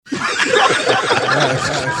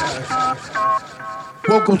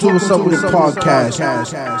Welcome to the Subway Podcast.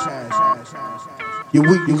 Your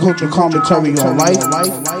weekly culture commentary on life.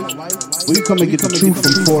 We come and get the truth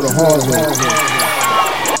before the hard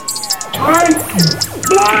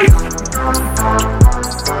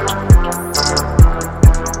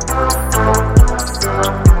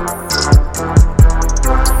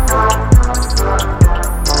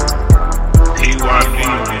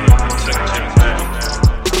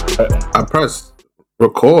I pressed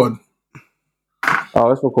record.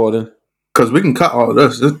 Oh, it's recording. Because we can cut all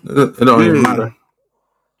this. It don't even matter.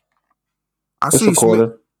 I see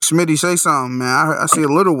Smitty say something, man. I see a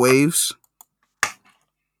little waves.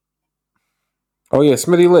 Oh, yeah,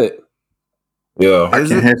 Smitty lit. Yeah. I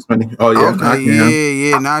can hear Smitty. Oh, yeah. Okay,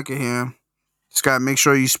 yeah. Now I can hear him. Just got to make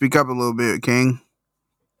sure you speak up a little bit, King.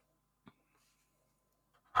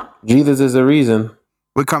 Jesus is the reason.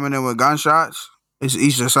 We're coming in with gunshots. It's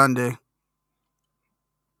Easter Sunday.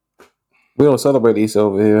 We don't celebrate Easter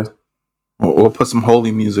over here. We'll put some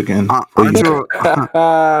holy music in. Aren't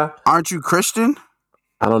you Christian?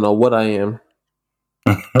 I don't know what I am.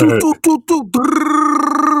 I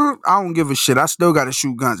don't give a shit. I still got to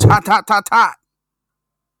shoot guns. Hot.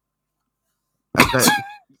 Like that.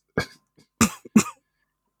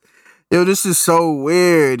 Yo, this is so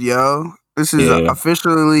weird, yo. This is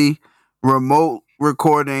officially remote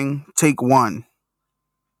recording take 1.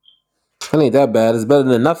 It ain't that bad. It's better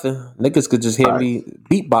than nothing. Niggas could just hear me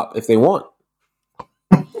beat bop if they want.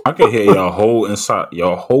 I can hear your whole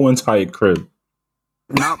entire crib.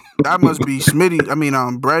 No, that must be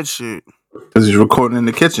Smitty. Bread shit. Because he's recording in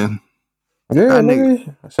the kitchen. Yeah,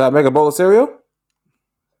 nigga. Should I make a bowl of cereal?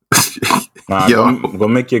 Nah, go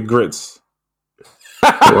make your grits.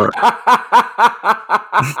 I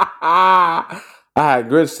had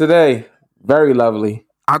grits today. Very lovely.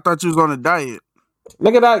 I thought you was on a diet.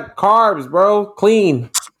 Look at that carbs, bro. Clean.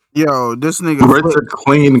 Yo, this nigga grits are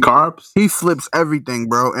clean carbs. He flips everything,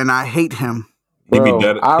 bro, and I hate him. Bro,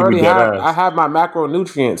 I have my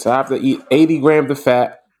macronutrients. I have to eat 80 grams of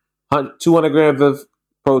fat, 200 grams of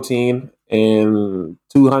protein, and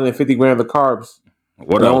 250 grams of carbs. I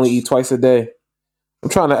only eat twice a day. I'm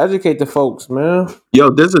trying to educate the folks, man. Yo,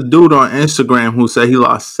 there's a dude on Instagram who said he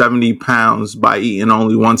lost 70 pounds by eating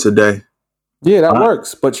only once a day. Yeah, that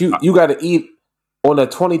works. But you got to eat on the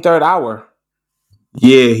 23rd hour.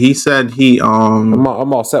 Yeah, he said I'm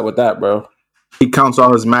all set with that, bro. He counts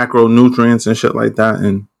all his macronutrients and shit like that,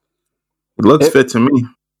 and it looks fit to me.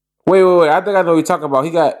 Wait. I think I know what you're talking about.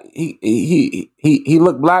 He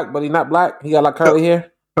looked black, but he not black. He got like curly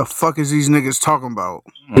hair. The fuck is these niggas talking about?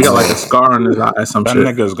 He got like a scar on his eye or some that shit.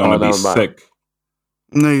 That nigga's gonna be sick.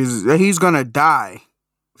 Niggas, he's gonna die.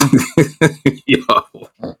 Yo.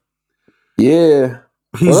 Yeah.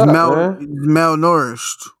 He's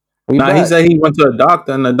malnourished. Nah, he said he went to a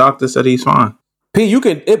doctor and the doctor said he's fine. P,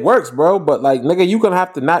 it works, bro, but like, nigga, you gonna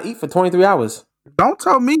have to not eat for 23 hours. Don't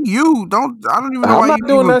tell me I don't even know why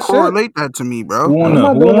you even correlate that to me, bro. I'm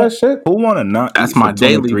not doing that shit. Who wanna not That's eat my for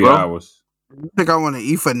daily, 23 bro. hours? You think I want to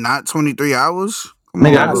eat for not 23 hours?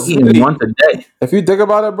 Nigga, I be eating once a day. If you think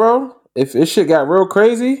about it, bro, if this shit got real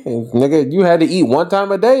crazy and nigga, you had to eat one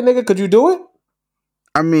time a day, nigga, could you do it?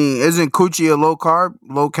 I mean, isn't coochie a low carb,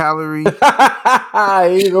 low calorie?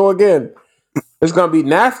 Here you go again. It's gonna be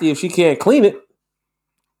nasty if she can't clean it.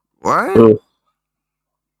 What?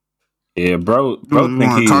 Yeah, bro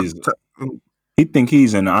think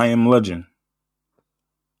he's an I Am Legend.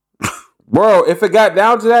 Bro, if it got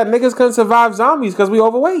down to that, niggas couldn't survive zombies because we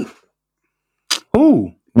overweight.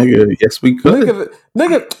 Who? Nigga, yes we could.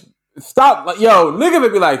 Nigga, stop. Yo, nigga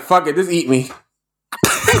would be like, fuck it, just eat me.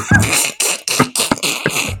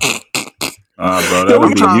 Bro, that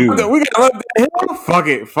would be you. We gotta let that hill. Fuck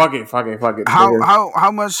it.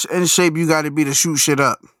 How much in shape you gotta be to shoot shit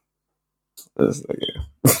up?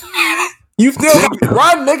 You still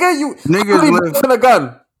run, nigga. You niggas lift a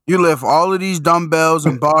gun. You lift all of these dumbbells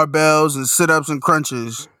and barbells and sit-ups and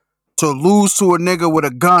crunches to lose to a nigga with a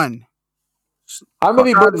gun. How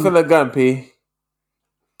many bullets in a gun, P?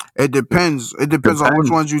 It depends. It depends on which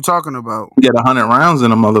ones you talking about. You get 100 rounds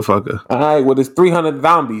in a motherfucker. All right, well, it's 300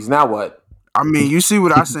 zombies. Now what? I mean, you see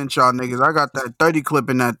what I sent y'all niggas. I got that 30 clip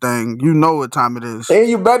in that thing. You know what time it is. And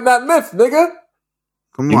you better not miss, nigga.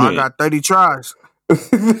 Come on, I got 30 tries.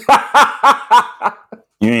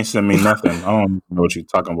 You ain't sent me nothing. I don't know what you're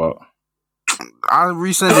talking about. I'll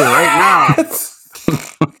resend it right now.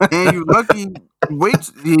 And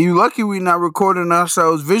you lucky we not recording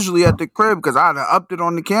ourselves visually at the crib because I'd have upped it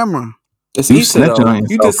on the camera. It's Easter, though.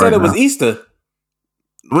 You just said it was Easter.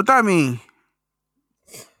 What that mean?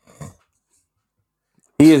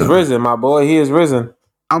 He is risen, my boy. He is risen.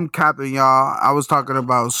 I'm capping, y'all. I was talking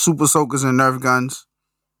about super soakers and Nerf guns.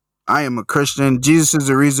 I am a Christian. Jesus is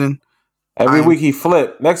the reason. Every week he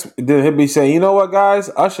flipped. Next, then he'll be saying, "You know what, guys?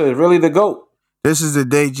 Usher is really the GOAT." This is the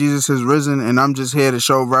day Jesus has risen, and I'm just here to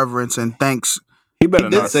show reverence and thanks. He better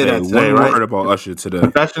not say that today, one word about Usher today.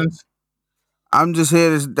 Confessions. I'm just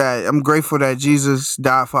here that I'm grateful that Jesus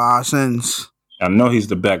died for our sins. I know he's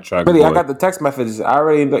the backtrack. Really, I got the text messages. I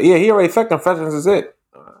already know. Yeah, he already said confessions is it.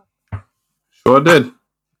 Sure did.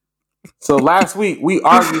 So last week we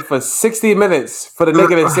argued for 60 minutes for the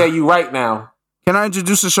nigga that said you right now. Can I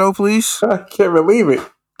introduce the show, please? I can't believe it.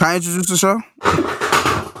 Can I introduce the show?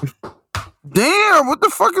 Damn, what the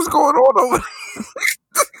fuck is going on over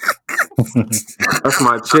there? That's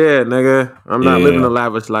my chair, nigga. I'm not living a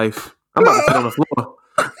lavish life. I'm about to sit on the floor.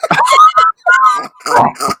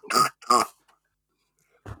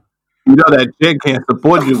 You know that chair can't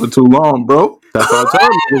support you for too long, bro. That's what I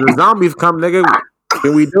told you. When the zombies come, nigga,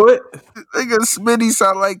 can we do it? Nigga, Smitty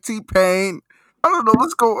sound like T-Pain. I don't know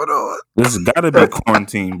what's going on. This has got to be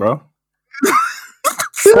quarantine, bro.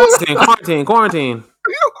 Quarantine.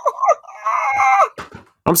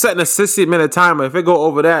 I'm setting a 60-minute timer. If it go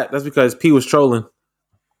over that, that's because P was trolling.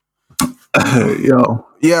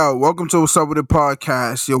 Yo, welcome to What's Up With It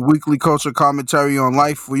podcast, your weekly culture commentary on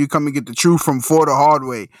life, where you come and get the truth from For the Hard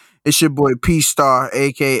Way. It's your boy P Star,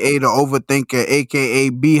 aka the Overthinker, aka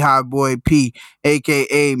Beehive Boy P,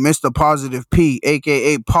 aka Mr. Positive P,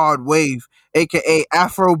 aka Pod Wave, aka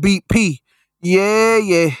Afrobeat P.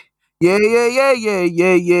 Yeah.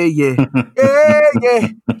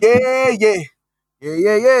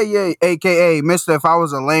 AKA Mr. If I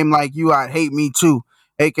was a lame like you, I'd hate me too.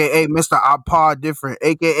 AKA Mr. I Pod Different.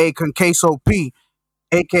 AKA Conqueso P.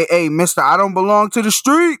 AKA Mr. I Don't Belong to the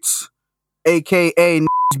Streets. AKA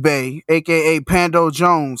Bay. AKA Pando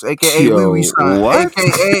Jones. AKA Wee Wee Son. What?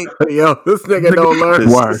 AKA Yo, this nigga don't learn.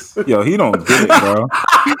 Yo, he don't get it, bro.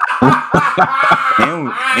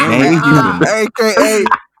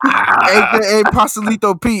 AKA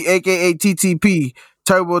Pastelito P. AKA TTP.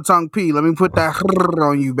 Turbo Tongue P. Let me put that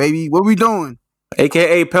on you, baby. What we doing?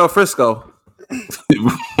 AKA Pel Frisco.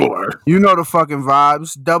 You know the fucking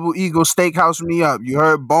vibes. Double Eagle Steakhouse me up. You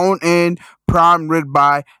heard bone in, prime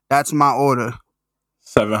ribeye. That's my order.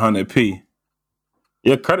 700p.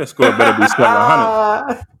 Your credit score better be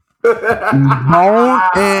 700.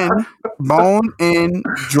 Bone in,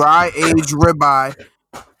 dry aged ribeye,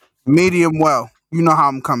 medium well. You know how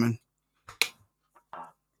I'm coming.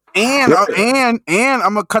 And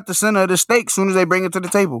I'm gonna cut the center of the steak as soon as they bring it to the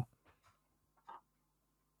table.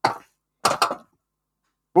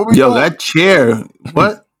 Yo, doing? That chair.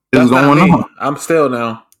 What is going on? I'm still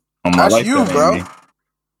now. That's you, bro.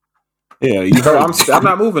 Yeah, you heard. I'm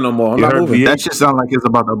not moving no more. I'm not moving. That shit sound like it's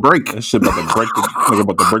about to break. That shit about to break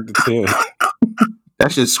the chair.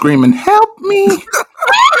 That shit screaming, "Help me!"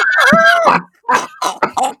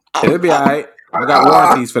 It'll be all right. I got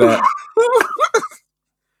warranties for that.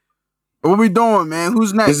 What we doing, man?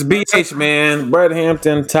 Who's next? This is BH, man. Brett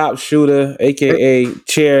Hampton, top shooter, a.k.a.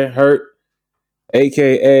 Chair Hurt,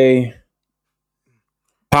 a.k.a.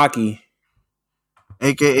 Pocky.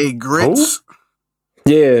 A.k.a. Grits.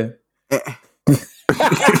 Who? Yeah.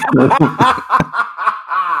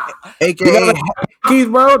 A.k.a. cookies,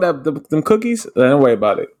 bro. Them cookies. Don't worry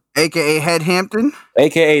about it. A.k.a. Head Hampton.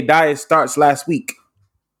 A.k.a. Diet starts last week.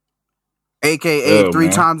 A.k.a. 3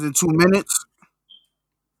 times in 2 minutes.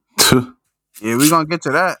 Yeah, we gonna get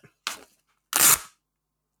to that.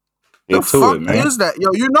 Get to fuck it, man. Is that?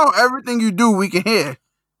 Yo, you know everything you do, we can hear.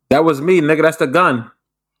 That was me, nigga. That's the gun.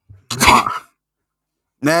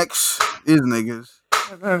 Next is niggas.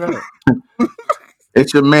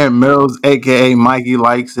 It's your man Mills, a.k.a. Mikey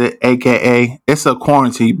Likes It, a.k.a. It's a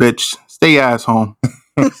quarantine, bitch. Stay your ass home.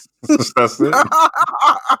 That's it.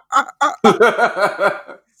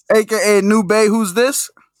 A.k.a. New Bay, who's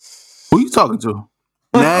this? Who you talking to?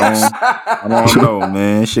 Next. I don't know,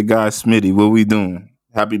 man. It's your guy Smitty. What we doing?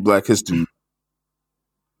 Happy Black History.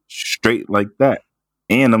 Straight like that.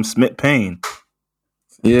 And I'm Smith Payne.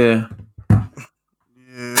 Yeah.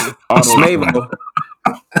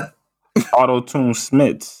 Auto-tune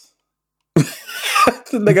Smiths. This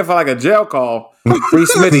nigga felt like a jail call. Free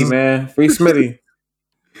Smitty, man. Free Smitty.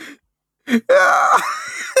 You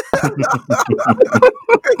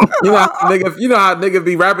know how nigga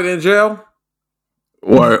be rapping in jail?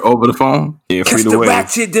 Or over the phone? Yeah, free the rap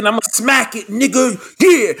shit, then I'ma smack it, nigga.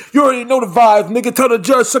 Yeah, you already know the vibes, nigga. Tell the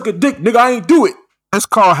judge suck a dick, nigga. I ain't do it. This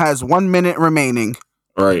call has 1 minute remaining.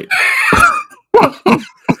 Right.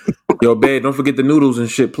 Yo, babe, don't forget the noodles and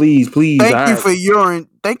shit, please. Thank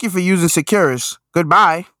you for using Securus.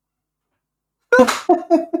 Goodbye.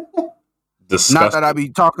 Disgusting. Not that I be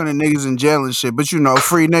talking to niggas in jail and shit, but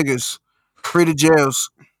free niggas. Free the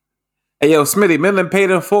jails. Hey, yo, Smitty, Millen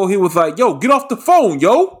paid in full. He was like, yo, get off the phone,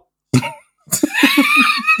 yo.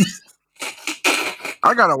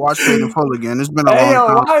 I gotta watch Paid in Full again. It's been a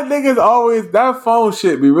long time. Why niggas always, that phone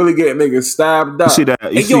shit be really getting niggas stabbed up. You see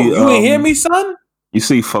that? You ain't hear me, son? You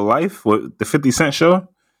see For Life, with the 50 Cent show?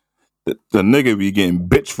 The nigga be getting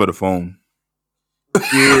bitch for the phone.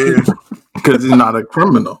 Yeah. Because he's not a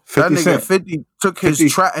criminal. That nigga 50 took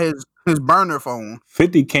his burner phone.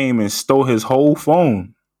 50 came and stole his whole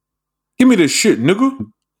phone. Give me this shit,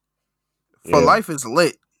 nigga. For Life is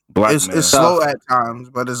lit. It's slow at times,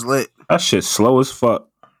 but it's lit. That shit slow as fuck.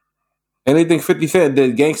 Anything 50 Cent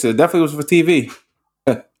did gangster definitely was for TV.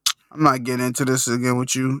 I'm not getting into this again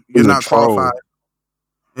with you. You're not qualified.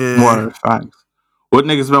 Yeah. More facts. What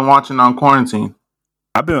niggas been watching on quarantine?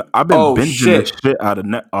 I've been binging the shit out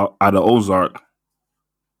of Ozark.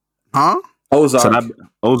 Huh? Ozark.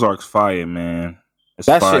 Ozark's fire, man.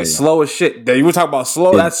 That shit slow as shit. You were talking about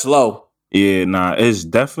slow? That's slow. Yeah, nah, it's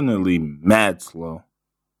definitely mad slow.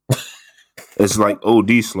 It's like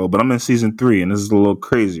OD slow, but I'm in season 3 and this is a little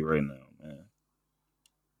crazy right now, man.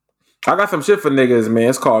 I got some shit for niggas, man.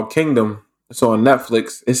 It's called Kingdom. It's on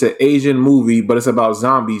Netflix. It's an Asian movie, but it's about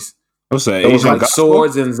zombies. What's that? It was like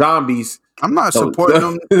swords and zombies. I'm not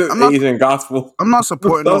supporting them. Asian gospel. I'm not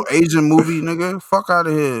supporting no Asian movie, nigga. Fuck out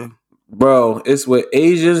of here. Bro, it's with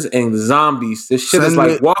Asians and zombies. This shit is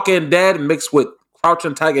like Walking Dead mixed with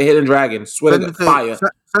Crouching Tiger, Hidden Dragon. Swear to fire.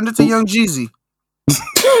 Send it to Young Jeezy.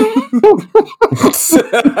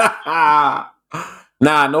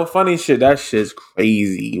 Nah, no funny shit. That shit's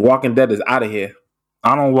crazy. Walking Dead is out of here.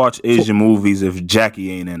 I don't watch Asian movies if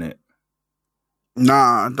Jackie ain't in it.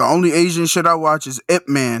 Nah, the only Asian shit I watch is Ip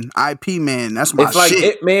Man, IP Man. That's my shit. It's like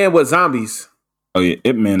Ip Man with zombies. Oh yeah,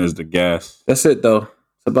 Ip Man is the gas. That's it though.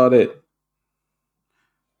 That's about it.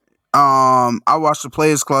 I watched the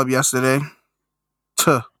Players Club yesterday.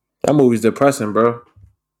 That movie's depressing, bro.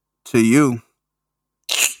 To you.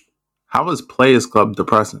 How is Players Club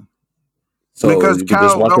depressing? So because you can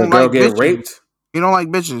just watch a girl get raped? You don't like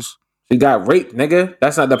bitches. She got raped, nigga.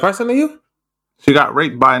 That's not depressing to you? She got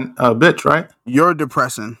raped by a bitch, right? You're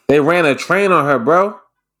depressing. They ran a train on her, bro.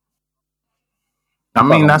 I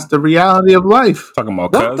mean, that's the reality of life. Talking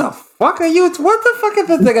about what the fuck are you? What the fuck is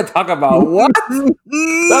this nigga talking about? What?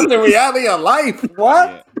 That's the reality of life.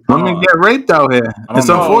 What? Women get raped out here. It's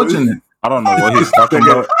unfortunate. I don't know what he's talking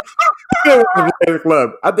about.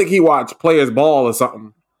 Club. I think he watched Players Ball or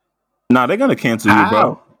something. Nah, they're gonna cancel you,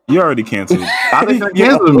 bro. You already canceled. How they gonna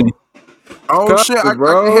cancel me? Oh shit! I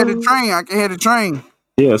can hear the train. I can hear the train.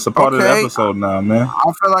 Yeah, it's a part of the episode now, man.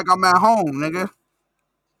 I feel like I'm at home, nigga.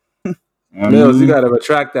 Mills, you gotta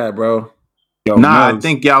retract that, bro. Yo, Mills. I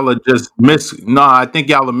think y'all are just I think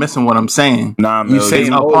y'all are missing what I'm saying. Nah, Mills, you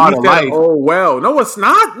saying a part of life. Oh well, no, it's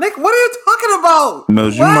not, Nick. What are you talking about?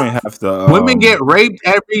 Mills, you might have to. Women get raped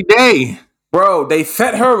every day, bro. They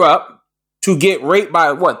set her up to get raped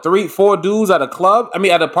by 3-4 dudes at a club. I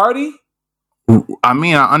mean, at a party. I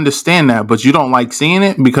mean, I understand that, but you don't like seeing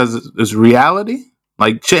it because it's reality.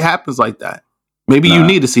 Like shit happens like that. Maybe you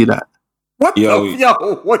need to see that. What yo,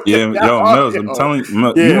 what Mills, I'm telling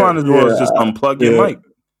you, you might as well just unplug your mic.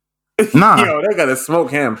 Nah. Yo, they're gonna smoke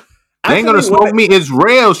him. They ain't gonna smoke me. It's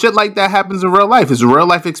real. Shit like that happens in real life. It's a real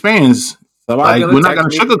life experience. Like, we're not gonna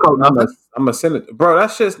sugarcoat nothing. I'm gonna send it. Bro,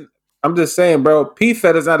 that shit's... I'm just saying, bro,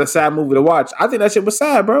 P-Fed is not a sad movie to watch. I think that shit was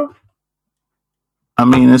sad, bro. I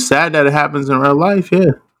mean, it's sad that it happens in real life,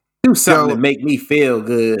 yeah. Do something to make me feel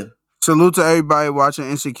good. Salute to everybody watching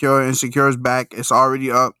Insecure. Insecure's back. It's already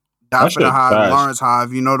up. Die for the Hive, Lawrence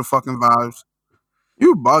Hive. You know the fucking vibes.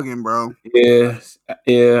 You bugging, bro.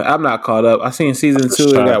 Yeah, I'm not caught up. I seen season 2,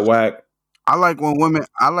 it got whacked. I like what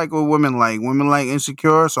women like. Women like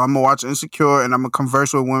Insecure, so I'm gonna watch Insecure and I'm gonna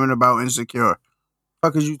converse with women about Insecure. What the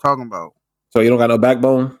fuck is you talking about? So you don't got no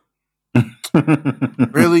backbone?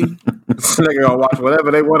 Really? This nigga gonna watch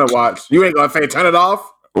whatever they want to watch. You ain't gonna say turn it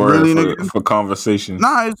off? Or really, for conversation.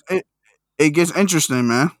 Nah, it gets interesting,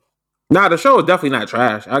 man. Nah, the show is definitely not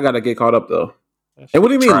trash. I gotta get caught up though. And what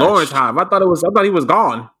do you mean Lawrence Hive? I thought he was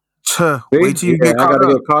gone. Wait till you get caught up. I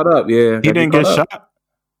gotta get caught up. Yeah, he didn't get shot.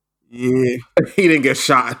 Yeah, he didn't get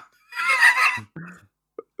shot.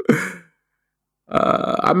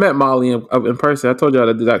 I met Molly in person. I told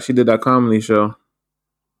y'all that she did that comedy show.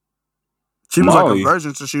 She was like a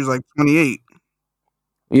virgin since she was like 28.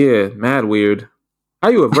 Yeah, mad weird. How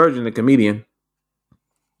you a virgin, a comedian?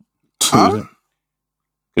 Huh?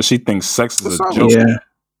 Because she thinks sex is a joke.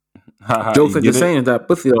 Yeah. Jokes are just saying that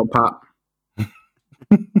pussy don't pop.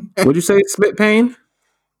 What'd you say, Spit Pain?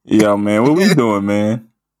 Yo, man, what we doing, man?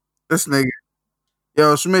 This nigga.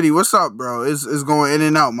 Yo, Smitty, what's up, bro? It's going in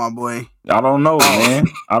and out, my boy. I don't know, man.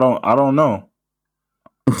 I don't know.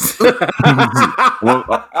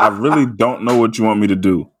 Well, I really don't know what you want me to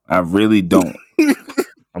do. I really don't.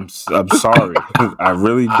 I'm sorry. I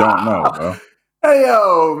really don't know, bro. Hey,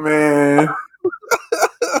 yo, man.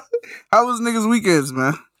 How was niggas' weekends,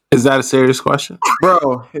 man? Is that a serious question?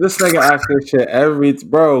 Bro, this nigga asks this shit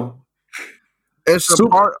bro. It's a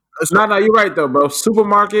part. No, you're right, though, bro.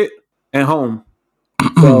 Supermarket and home.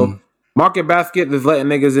 So, Market Basket is letting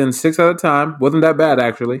niggas in 6 at a time. Wasn't that bad,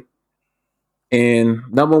 actually. And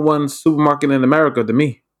number one supermarket in America to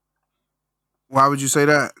me. Why would you say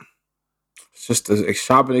that? It's just the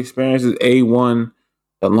shopping experience is A1.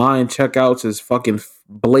 The line checkouts is fucking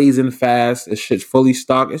blazing fast. This shit's fully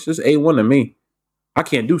stocked. It's just A1 to me. I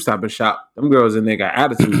can't do Stop and Shop. Them girls in there got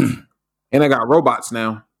attitudes. And I got robots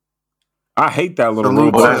now. I hate that little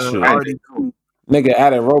robot shit. Nigga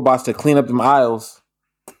added robots to clean up them aisles.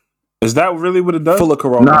 Is that really what it does? Full of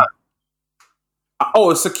corona. Nah. Oh,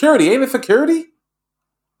 it's security. Ain't it security?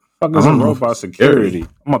 Fuck is a robot security?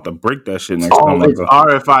 I'm about to break that shit next time. It's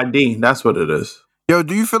RFID. That's what it is. Yo,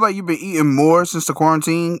 do you feel like you've been eating more since the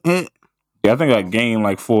quarantine hit? Yeah, I think I gained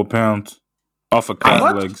like 4 pounds off of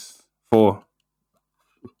crab legs. 4.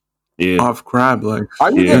 Yeah. Off crab legs.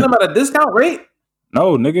 Are you getting them at a discount rate?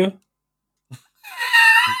 No, nigga.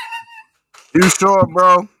 You sure,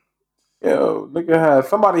 bro? Yo, nigga had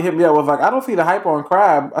somebody hit me up was like, I don't see the hype on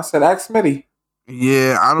crab. I said, ask Smitty.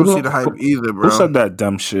 Yeah, I don't see the hype either, bro. Who said that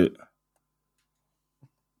dumb shit?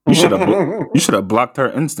 You should have blocked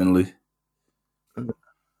her instantly.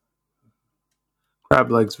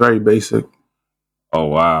 Crab legs very basic. Oh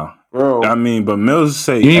wow, bro. I mean, but Mills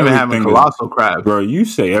say you even have a colossal crab, bro. You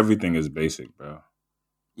say everything is basic, bro.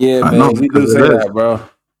 Yeah, man, we do say that, bro.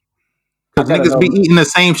 Because niggas be eating the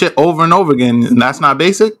same shit over and over again, and that's not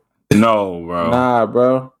basic. No, bro. Nah,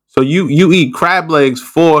 bro. So you eat crab legs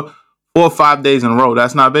 4 or 5 days in a row.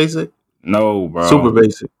 That's not basic. No, bro. Super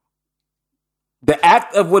basic. The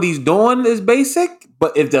act of what he's doing is basic,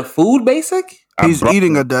 but if the food basic, he's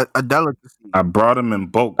eating a delicacy. I brought him in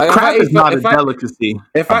bulk. Like crab is not a delicacy.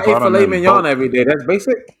 If I ate filet mignon every day, that's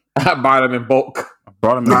basic. I bought him in bulk. I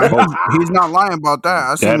brought him in bulk. He's not lying about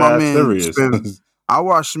that. I see my man I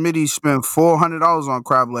watched Smitty spend $400 on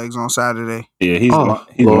crab legs on Saturday. Yeah, he's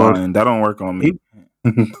lying. That don't work on me.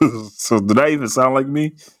 So did that even sound like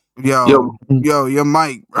me? Yo, your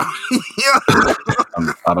mic, bro.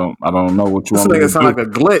 I don't know what you want me to do. This nigga sound like a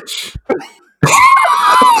glitch.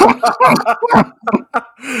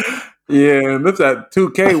 Yeah, that's that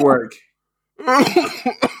 2K work.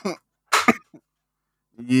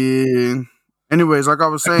 Yeah. Anyways, like I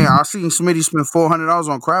was saying, I seen Smitty spend $400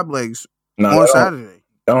 on crab legs on Saturday.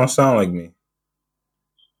 That don't sound like me.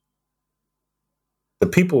 The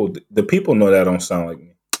people know that don't sound like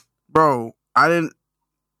me. Bro, I didn't.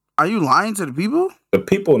 Are you lying to the people? The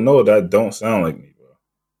people know that don't sound like me, bro.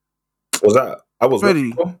 I was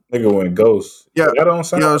Smitty. Nigga went ghost. Yeah, that don't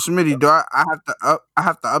sound. Yo, Smitty, do I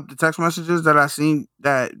have to up the text messages that I seen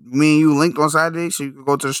that me and you linked on Saturday so you could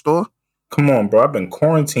go to the store? Come on, bro. I've been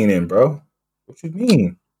quarantining, bro. What you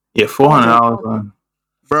mean? Yeah, $400 on.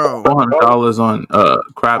 Bro, $400 on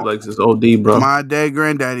crab legs is OD, bro. My dead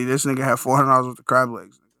granddaddy, this nigga had $400 worth of crab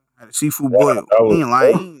legs. Had a seafood boil. He ain't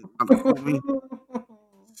lying.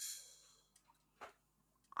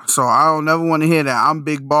 So I don't never want to hear that. I'm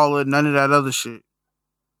big baller, none of that other shit.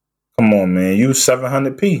 Come on, man. You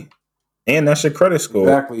 700p. And that's your credit score.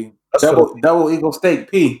 Exactly. Double equal stake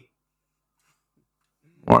P.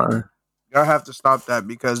 Word. Y'all have to stop that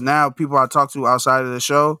because now people I talk to outside of the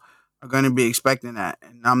show are going to be expecting that.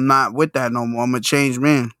 And I'm not with that no more. I'm a changed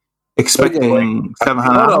man. Expecting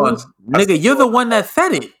 $700? Nigga, you're the one that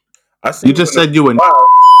said it. You just said you were.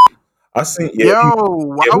 I see. Yeah,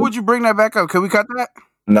 why would you bring that back up? Can we cut that?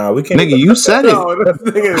 Nah, we can't. Nigga, you said it. No, this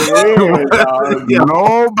nigga is weird,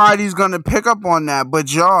 Nobody's gonna pick up on that,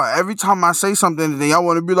 but y'all. Every time I say something, then y'all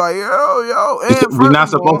want to be like, yo. We're not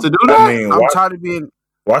supposed to do that. I mean, I'm tired of being.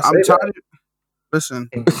 I'm tired of. Listen.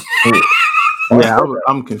 Yeah,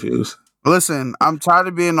 I'm confused. Listen, I'm tired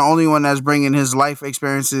of being the only one that's bringing his life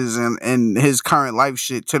experiences and his current life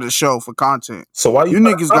shit to the show for content. So why you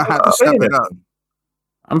niggas gonna have to step it up?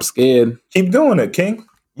 I'm scared. Keep doing it, King.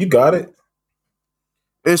 You got it.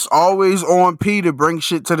 It's always on P to bring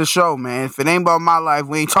shit to the show, man. If it ain't about my life,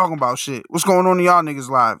 we ain't talking about shit. What's going on in y'all niggas'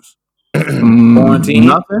 lives? Quarantine?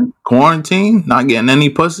 Nothing? Quarantine? Not getting any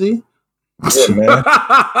pussy? Yeah, man.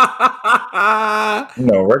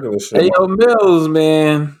 Regular shit. Hey, yo, Mills,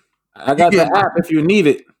 man. I got the app if you need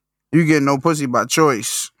it. You get no pussy by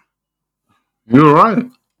choice. You're right.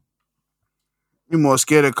 You more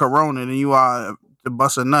scared of corona than you are to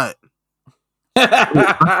bust a nut.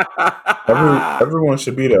 Everyone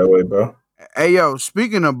should be that way, bro. Hey, yo,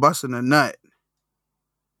 speaking of busting a nut,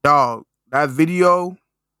 dog, that video,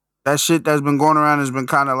 that shit that's been going around has been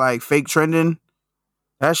kind of like fake trending.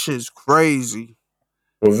 That shit's crazy.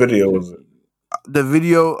 What video was it? The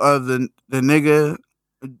video of the nigga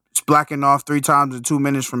splacking off 3 times in 2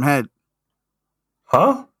 minutes from head.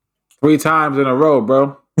 Huh? 3 times in a row,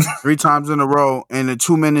 bro. 3 times in a row in a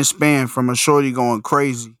 2-minute span from a shorty going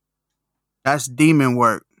crazy. That's demon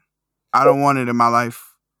work. I don't want it in my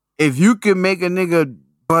life. If you can make a nigga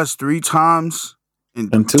bust 3 times in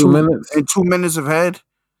 2 minutes, in 2 minutes of head,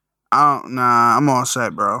 I'm all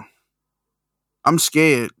set, bro. I'm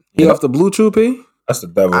scared. He off the Blue Chew, P? That's the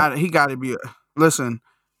devil. He got to be. Listen,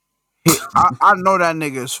 I know that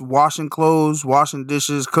nigga's washing clothes, washing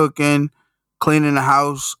dishes, cooking, cleaning the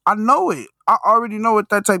house. I know it. I already know what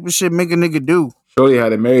that type of shit make a nigga do. Shorty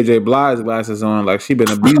had a Mary J. Blige glasses on, like she been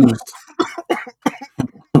abused.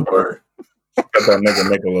 Got that nigga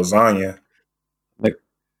make a lasagna.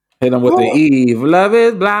 Hit him with the Eve. Love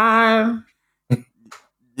is blind.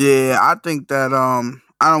 Yeah, I think that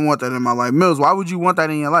I don't want that in my life. Mills, why would you want that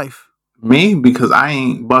in your life? Me? Because I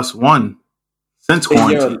ain't bust one since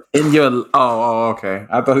quarantine. Okay.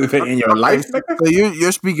 I thought you said in your life. So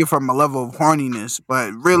you're speaking from a level of horniness,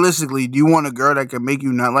 but realistically, do you want a girl that can make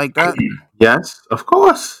you not like that? Yes, of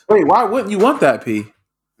course. Wait, why wouldn't you want that, P?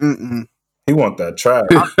 Mm-mm. He want that trash.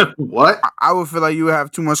 What? I would feel like you would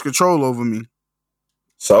have too much control over me.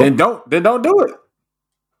 So then don't do it.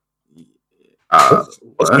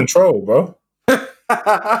 What's control, bro?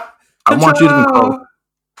 I want you to control.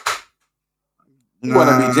 You want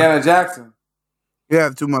to be Janet Jackson? You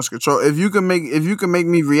have too much control. If you can make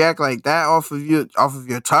me react like that off of your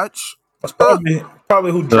touch, that's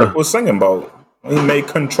probably who Drake was singing about. He made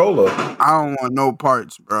Controller. I don't want no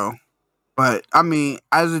parts, bro. But I mean,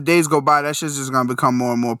 as the days go by, that shit's just gonna become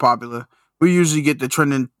more and more popular. We usually get the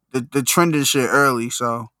trending shit early,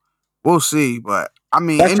 so we'll see. But I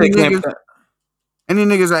mean, any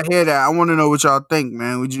niggas that hear that, I want to know what y'all think,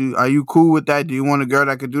 man. Are you cool with that? Do you want a girl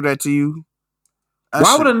that could do that to you?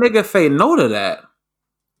 Why would a nigga say no to that?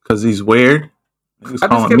 Because he's weird. He's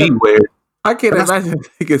calling me weird. I can't imagine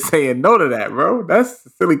a nigga saying no to that, bro. That's a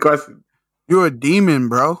silly question. You're a demon,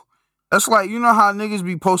 bro. That's like, you know how niggas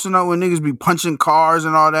be posting up when niggas be punching cars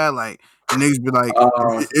and all that? Like, and niggas be like,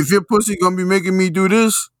 if your pussy gonna be making me do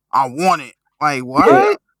this, I want it. Like, what?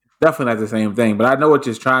 Yeah, definitely not the same thing, but I know what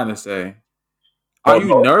you're trying to say. Are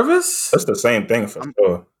you nervous? That's the same thing for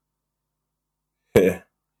sure. Yeah.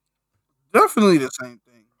 Definitely the same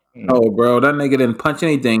thing. Oh, bro, that nigga didn't punch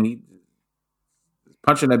anything. He's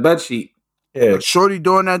punching the bed sheet. Yeah. Shorty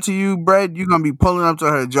doing that to you, Brad, you're going to be pulling up to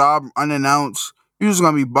her job unannounced. You're just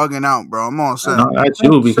going to be bugging out, bro. I'm all set. No, that's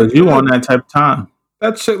you because you on that type of time.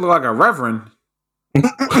 That chick look like a reverend.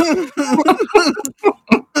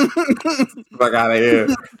 Fuck out of here.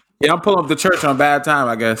 Yeah, I'm pulling up to church on bad time,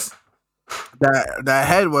 I guess. That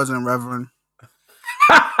head wasn't reverend.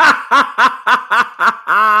 Yeah,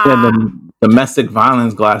 the domestic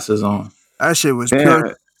violence glasses on. That shit was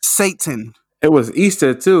pure Satan. It was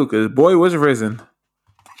Easter too, because boy was risen.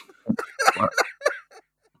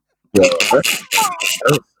 Yo,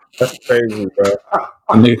 that's crazy, bro.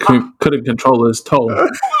 And they couldn't control his toe.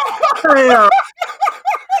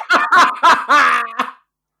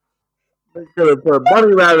 They could have put a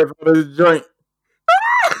bunny rabbit on his joint.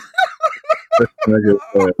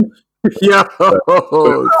 Yo,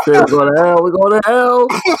 shit, going to hell. We going to hell.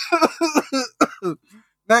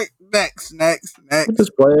 Next. We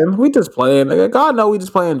just playing. Nigga. God know we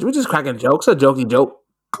just playing. We just cracking jokes. A jokey joke.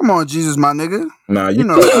 Come on, Jesus, my nigga. Nah, you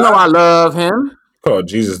know I love him. Call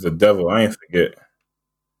Jesus the devil. I ain't forget.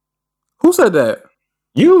 Who said that?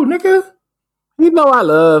 You, nigga. You know I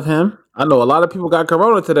love him. I know a lot of people got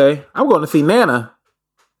corona today. I'm going to see Nana.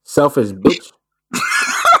 Selfish bitch.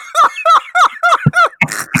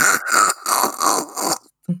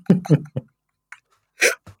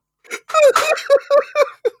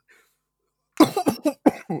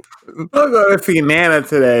 I'm going to see Nana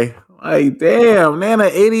today. Like, damn, Nana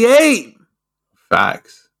 88.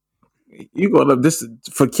 Facts. You going to this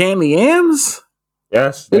for candy yams?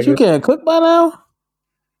 Yes. Bitch, you can't cook by now?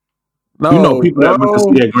 No, you know people that went to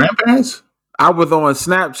see their grandparents? I was on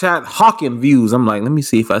Snapchat hawking views. I'm like, let me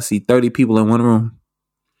see if I see 30 people in one room.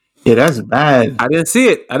 Yeah, that's bad. I didn't see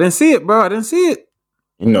it, bro. I didn't see it.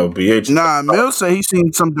 You know, BH. Nah, Mill said he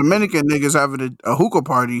seen some Dominican niggas having a hookah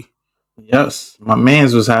party. Yes, my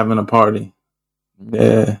man's was having a party.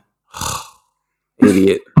 Yeah.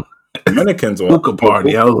 Idiot. Dominicans hookah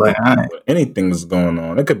party. I was like, anything's going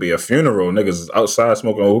on. It could be a funeral. Niggas is outside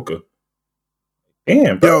smoking hookah.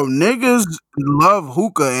 Damn, bro. Yo, niggas love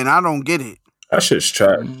hookah, and I don't get it. That shit's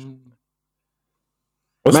trash.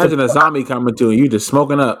 Imagine a zombie coming to you just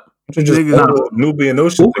smoking up. You just Nubian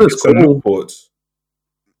Ocean to get some Newports.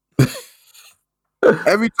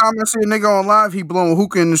 Every time I see a nigga on live, he blowing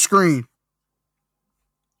hookah in the screen.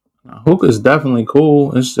 Hookah's definitely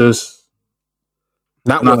cool. It's just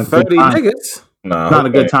not with 30 niggas. Nah, not a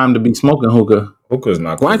good time to be smoking hookah. Hookah's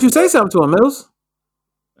not cool. Why don't you say something to him, Mills?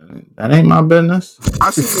 That ain't my business.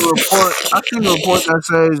 I seen a report that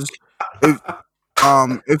says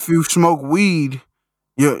if you smoke weed,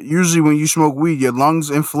 usually when you smoke weed, your lungs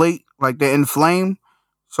inflate, like they inflame.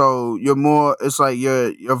 So you're more. It's like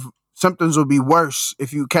your symptoms will be worse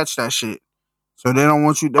if you catch that shit. So they don't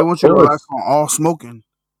want you. They want you to relax on all smoking.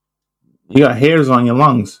 You got hairs on your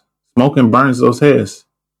lungs. Smoking burns those hairs.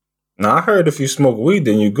 Nah, I heard if you smoke weed,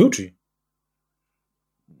 then you Gucci.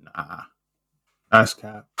 Nah, that's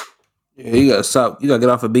cap. Yeah, you gotta stop. You gotta get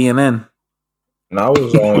off of BNN. Nah, I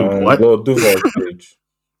was on Lil Duval's page.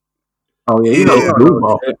 Oh yeah, you know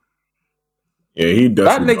Duval. Yeah, he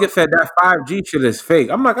definitely. That nigga said that 5G shit is fake.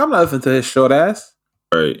 I'm like, I'm not listening to his short ass.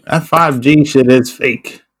 Right. That 5G shit is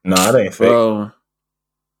fake. Nah, it ain't fake. Bro,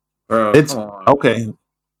 it's okay.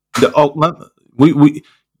 We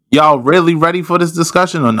y'all really ready for this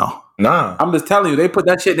discussion or no? Nah. I'm just telling you, they put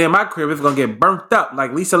that shit in my crib. It's gonna get burnt up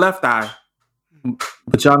like Lisa Left Eye.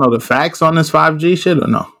 But y'all know the facts on this 5G shit or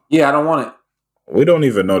no? Yeah, I don't want it. We don't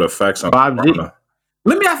even know the facts on 5G. Corona.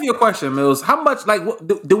 Let me ask you a question, Mills. How much, like,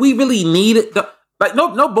 do we really need it? Like,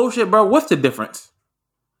 no bullshit, bro. What's the difference?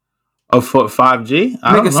 For 5G?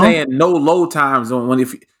 Niggas saying no load times on when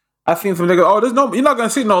I seen some nigga. You're not gonna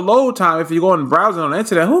see no load time if you go and browsing on the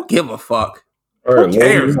internet. Who give a fuck? Who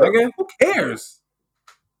cares, nigga? Who cares?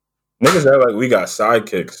 Niggas act like we got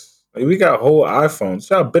sidekicks. Like we got whole iPhones.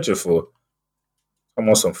 Y'all bitching for?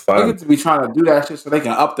 Almost some fun. Niggas be trying to do that shit so they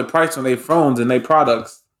can up the price on their phones and their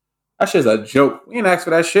products. That shit's a joke. We ain't asked for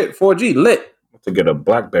that shit. 4G lit. To get a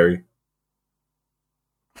BlackBerry.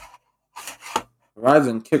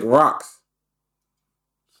 Verizon kick rocks.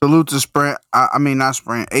 Salute to Sprint. I mean, not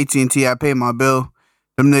Sprint. AT&T, I paid my bill.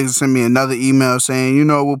 Them niggas sent me another email saying,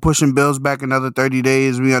 we're pushing bills back another 30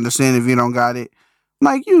 days. We understand if you don't got it. I'm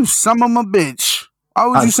like, you son of a bitch. Why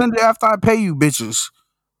would you send it after I pay you, bitches?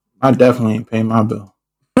 I definitely ain't paying my bill.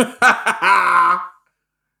 Yeah,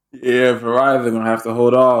 Verizon gonna have to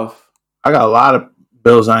hold off. I got a lot of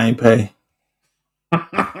bills I ain't pay. Y'all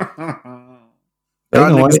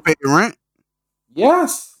niggas pay your rent?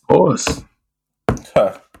 Yes. Of course.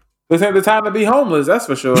 This ain't the time to be homeless, that's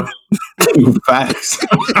for sure. Facts.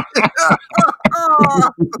 Not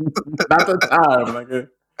the time, nigga.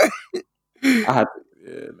 I have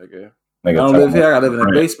to, nigga. I don't live here, I gotta live in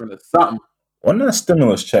a basement or something. When that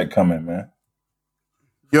stimulus check coming, man?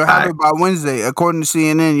 You'll have it by Wednesday. According to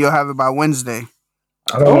CNN, you'll have it by Wednesday.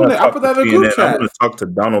 I put that in a group chat. I'm going to talk to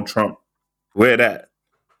Donald Trump. Where that?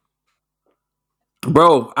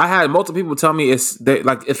 Bro, I had multiple people tell me it's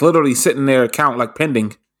literally sitting in their account like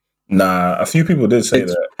pending. Nah, a few people did say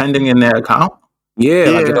that. Pending in their account?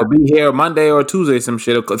 Yeah, like it'll be here Monday or Tuesday, some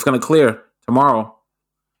shit. It's going to clear tomorrow.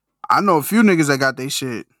 I know a few niggas that got their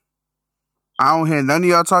shit. I don't hear none of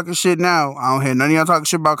y'all talking shit now. I don't hear none of y'all talking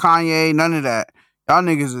shit about Kanye, none of that. Y'all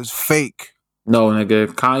niggas is fake. No, nigga.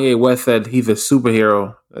 Kanye West said he's a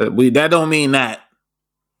superhero. That don't mean that.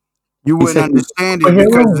 You wouldn't understand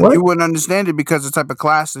it because the type of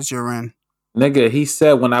class that you're in. Nigga, he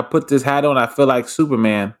said when I put this hat on, I feel like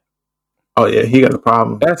Superman. Oh yeah, he got a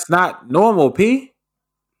problem. That's not normal, P.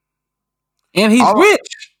 And he's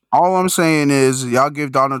rich. All I'm saying is y'all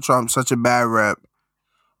give Donald Trump such a bad rep.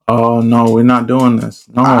 Oh no, we're not doing this.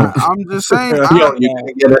 No, I'm just saying. Yo, you're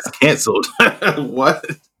gonna get us canceled. What?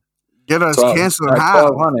 Get us canceled?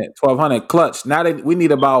 How? 1,200 clutch. Now we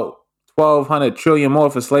need about 1,200 trillion more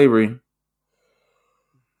for slavery.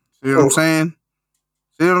 See what I'm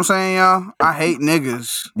saying? Y'all? I hate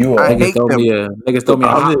niggas. I hate them. Niggas told me a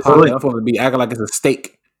hot pot. I'm supposed to be acting like it's a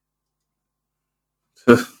steak.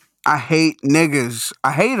 I hate niggas.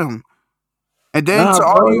 I hate them. And then to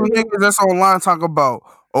all you niggas that's online talk about,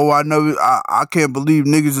 I know I can't believe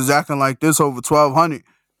niggas is acting like this over 1,200.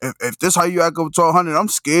 If this how you act over 1,200, I'm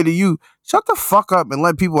scared of you. Shut the fuck up and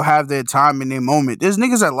let people have their time in their moment. There's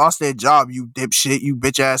niggas that lost their job, you dipshit, you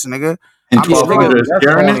bitch ass nigga. And 1,200 is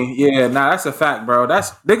scaring it? Yeah, that's a fact, bro.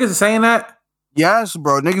 Niggas is saying that? Yes,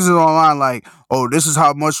 bro. Niggas is online like, this is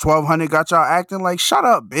how much 1,200 got y'all acting. Like, shut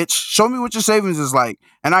up, bitch. Show me what your savings is like.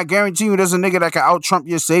 And I guarantee you there's a nigga that can out-Trump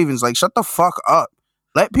your savings. Like, shut the fuck up.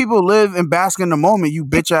 Let people live and bask in the moment, you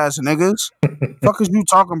bitch ass niggas. Fuck is you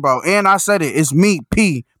talking about? And I said it. It's me,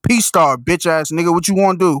 P Star, bitch ass nigga. What you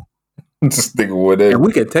want to do? Just think of whatever. And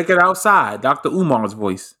we can take it outside. Dr. Umar's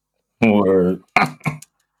voice. Word.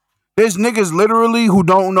 There's niggas literally who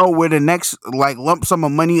don't know where the next like lump sum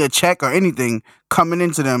of money, a check or anything coming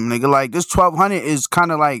into them. Nigga, like this 1,200 is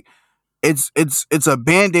kind of like it's a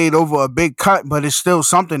band-aid over a big cut, but it's still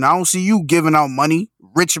something. I don't see you giving out money,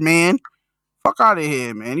 rich man. Fuck out of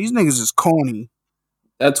here, man. These niggas is corny.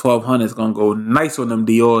 That 1,200 is gonna go nice on them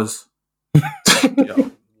Dior's.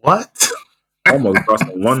 Yo, what? Almost lost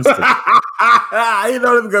the one stick. You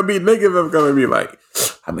know it's gonna be niggas that's gonna be like,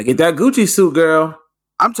 I'm gonna get that Gucci suit, girl.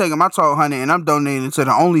 I'm taking my 1,200 and I'm donating to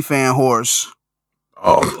the OnlyFans horse.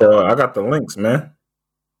 Oh, I got the links, man.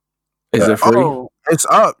 Is it free? Oh, it's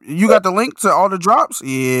up. You got the link to all the drops?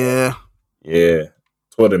 Yeah. Yeah.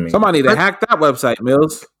 Twitter me. Somebody need to hack that website,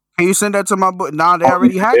 Mills. Can you send that to my book? Nah, they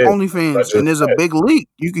already hacked yeah. OnlyFans, and there's a big leak.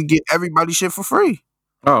 You can get everybody shit for free.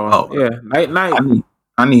 Oh, yeah. Night.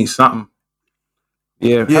 I need something.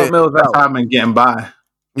 Yeah, Yeah. help Mills That's out. how I've been getting by.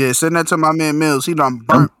 Yeah, send that to my man Mills. He done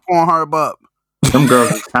burnt Pornhub up. Them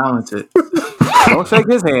girls are talented. Don't shake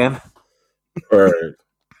his hand. Word.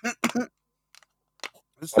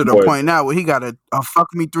 It's to My the boy. point now where he got a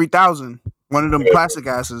fuck me 3,000. One of them Yeah. plastic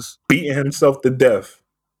asses. Beating himself to death.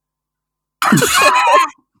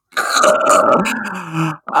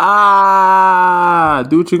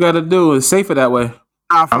 Do what you gotta do. It's safer that way.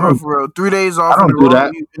 Nah, I don't- for real. 3 days off I in don't the do row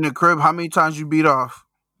that. in the crib. How many times you beat off?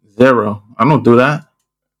 0. I don't do that.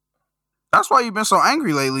 That's why you've been so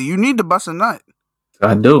angry lately. You need to bust a nut.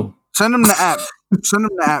 I do. Send him the app. Send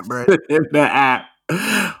him the app, Brett. In the app.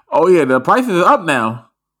 Oh yeah, the price is up now.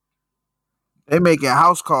 They making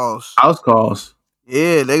house calls. House calls.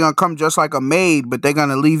 Yeah, they gonna come just like a maid, but they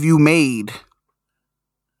gonna leave you made.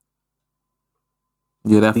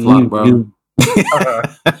 Yeah, that flop, bro.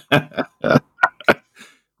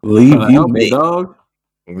 Leave Tryna you, help me, mate. dog.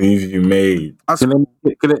 Leave you made. Is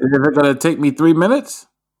it gonna take me 3 minutes?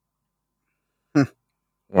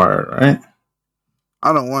 Word, right?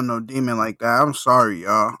 I don't want no demon like that. I'm sorry,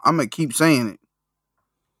 y'all. I'm gonna keep saying it.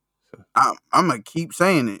 I'm gonna keep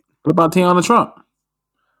saying it. What about Tiana Trump?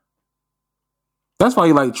 That's why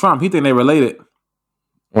you like Trump. He think they related.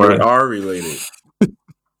 They Word. are related.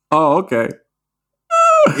 Oh, okay.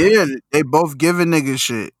 Yeah, they both giving niggas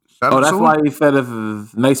shit. Shout Oh, out that's to why him. he fed a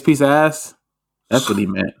nice piece of ass. That's what he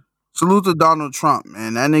meant. Salute to Donald Trump,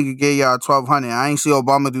 man. That nigga gave y'all 1,200. I ain't see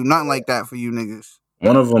Obama do nothing like that for you niggas.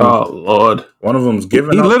 One of them. Oh Lord. One of them's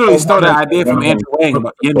giving. He up literally stole that 400, idea from one of them- Andrew Yang.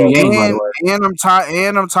 Andrew Yang, by the way.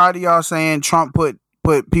 And I'm tired of y'all saying Trump put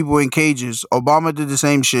people in cages. Obama did the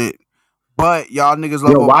same shit. But y'all niggas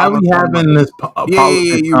love Yo, why are Obama. we having this Yeah,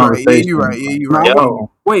 you right. Yeah, you right. Yeah, you right.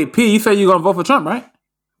 Yo, Wait, P, you said you gonna vote for Trump, right?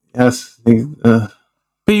 yes.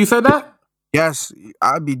 P, you said that? Yes,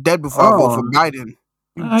 I'd be dead before I vote for Biden.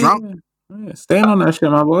 You drunk? Yeah, stand on that shit,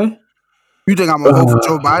 my boy. You think I'm gonna vote for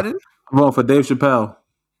Joe Biden? I'm voting for Dave Chappelle.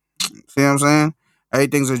 See what I'm saying?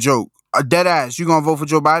 Everything's a joke. A dead ass. You gonna vote for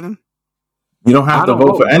Joe Biden? You don't have I to don't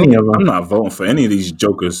vote for vote. any of I'm them. not voting for any of these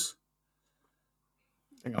jokers.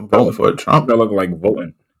 I think I'm voting for Trump. That look like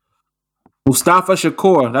voting. Mustafa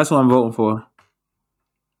Shakur. That's what I'm voting for.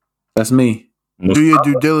 That's me. Do your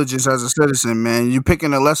due diligence as a citizen, man. You're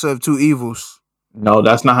picking the lesser of two evils. No,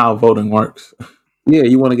 that's not how voting works. Yeah,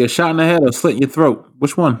 you want to get shot in the head or slit your throat?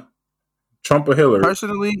 Which one? Trump or Hillary?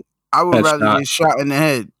 Personally, I would That's rather not- get shot in the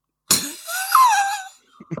head.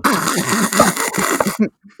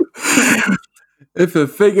 It's a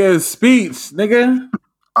figure of speech, nigga.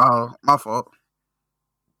 Oh, my fault.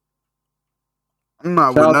 I'm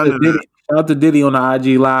not Shout with out, none to of Diddy. that. Shout out to Diddy on the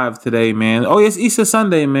IG Live today, man. Oh, it's Easter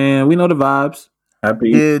Sunday, man. We know the vibes. Happy.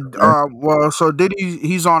 Yeah, well, so Diddy,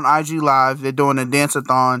 he's on IG Live. They're doing a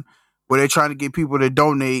dance-a-thon where they're trying to get people to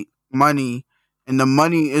donate money, and the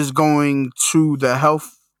money is going to the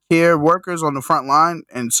health care workers on the front line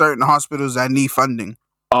and certain hospitals that need funding.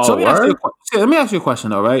 Oh, So let me, ask you word? let me ask you a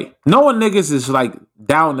question, though, right? Knowing niggas is like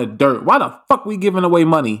down the dirt. Why the fuck we giving away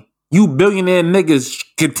money? You billionaire niggas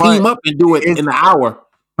can team But up and do it in an hour.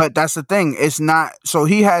 But that's the thing. It's not. So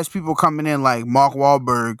he has people coming in like Mark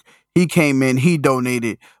Wahlberg. He came in. He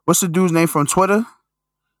donated. What's the dude's name from Twitter?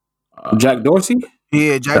 Jack Dorsey?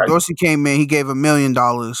 Yeah, Jack Dorsey came in. He gave $1 million.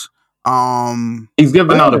 He's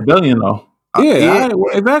giving out $1 billion though. Yeah,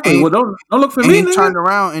 exactly. And- Well, don't look for And me, he nigga. turned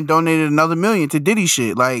around and donated another $1 million to Diddy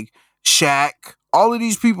shit. Like Shaq, all of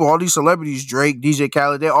these people, all these celebrities, Drake, DJ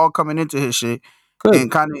Khaled, they're all coming into his shit. Good.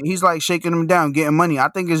 And kind of, he's like shaking them down, getting money. I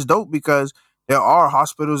think it's dope because there are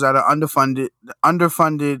hospitals that are underfunded.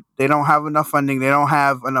 They don't have enough funding. They don't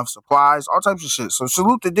have enough supplies, all types of shit. So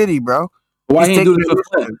salute to Diddy, bro. Why He's he do taking this for the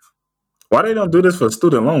Flint? initiative. Why they don't do this for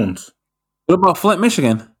student loans? What about Flint,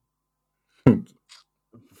 Michigan?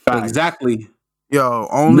 Exactly. Yo,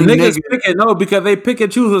 only the niggas pick it. No, because they pick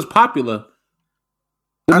and choose what's popular.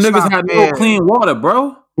 The niggas had no clean water,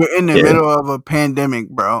 bro. We're in the middle of a pandemic,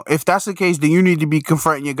 bro. If that's the case, then you need to be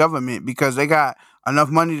confronting your government because they got enough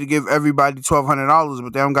money to give everybody $1,200,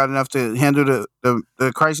 but they don't got enough to handle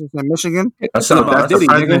the crisis in Michigan. That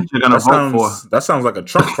sounds like a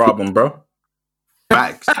Trump problem, bro.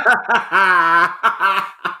 Facts.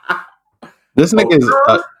 This nigga is.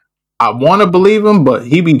 I want to believe him, but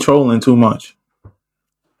he be trolling too much.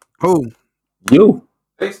 Who? You.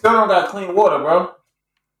 They still don't got clean water, bro.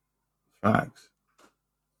 Facts.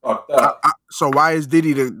 Fucked up. So why is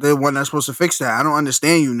Diddy the one that's supposed to fix that? I don't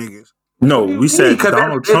understand you niggas. No, we said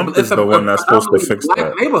Donald Trump is the one that's supposed to fix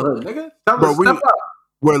that. Neighborhood, nigga. Bro,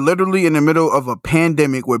 we're literally in the middle of a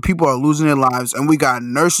pandemic where people are losing their lives, and we got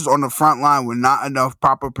nurses on the front line with not enough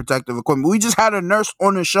proper protective equipment. We just had a nurse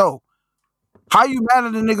on the show. How you mad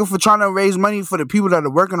at the nigga for trying to raise money for the people that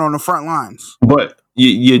are working on the front lines? But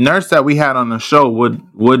your nurse that we had on the show would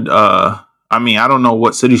I mean, I don't know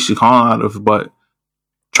what city she's calling out of, but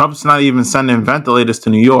Trump's not even sending ventilators to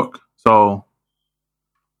New York. So,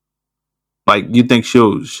 like, you think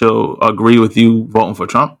she'll agree with you voting for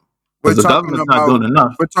Trump? Because the government's not doing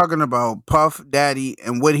enough. We're talking about Puff Daddy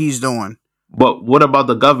and what he's doing. But what about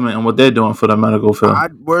the government and what they're doing for the medical field?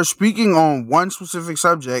 We're speaking on one specific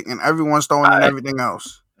subject, and everyone's throwing in everything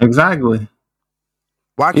else. Exactly.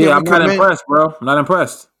 Why can't I'm not impressed, bro. I'm not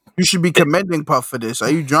impressed. You should be commending Puff for this.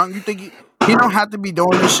 Are you drunk? You think he don't have to be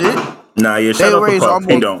doing this shit? Nah, yeah, shut up, Puff.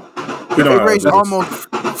 He don't. They raised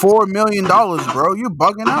almost $4 million, bro. You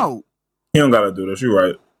bugging out. He don't gotta do this. You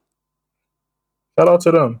right. Shout out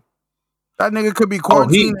to them. That nigga could be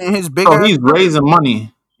quarantined in his big. He's raising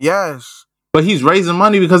money. Yes. But he's raising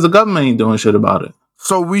money because the government ain't doing shit about it.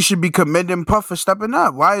 So we should be commending Puff for stepping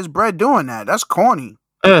up. Why is Brett doing that? That's corny.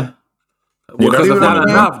 Yeah. Because it's not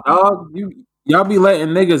enough, dog. Y'all be letting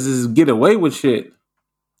niggas just get away with shit.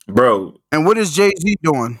 Bro. And what is Jay-Z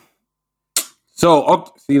doing?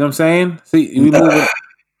 So, see what I'm saying? See, we moving.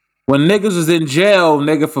 When niggas was in jail,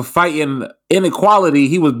 nigga, for fighting inequality,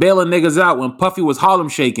 he was bailing niggas out when Puffy was Harlem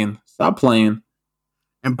shaking. Stop playing.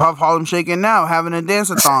 And Puff Harlem shaking now, having a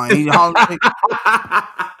dance-a-thon. He Harlem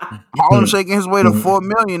shaking his way to $4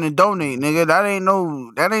 million and donate, nigga. That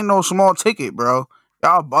ain't no small ticket, bro.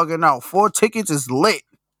 Y'all bugging out. 4 tickets is lit.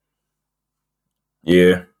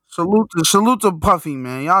 Yeah. Salute to Puffy,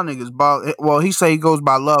 man. Y'all niggas well, he say he goes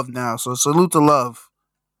by Love now, so salute to Love.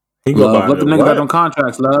 He go by let the nigga got them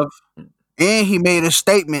contracts, Love. And he made a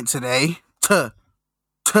statement today. Oh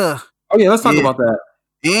yeah, let's talk about that.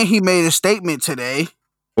 And he made a statement today.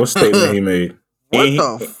 What statement he made?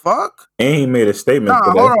 What the fuck? And he made a statement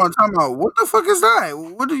today. Hold on, talking about what the fuck is that?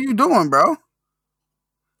 What are you doing, bro?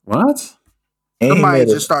 What? Somebody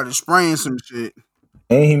just started spraying some shit.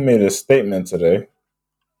 And he made a statement today.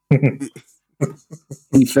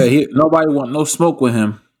 He said nobody want no smoke with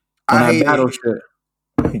him on that battle shit.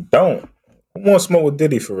 He don't. Who want to smoke with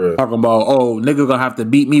Diddy for real? Talking about, nigga gonna have to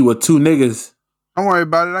beat me with 2 niggas. Don't worry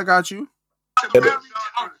about it. I got you. A plethora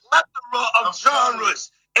of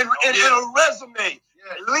genres in a resume.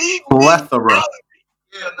 Leave me out of it.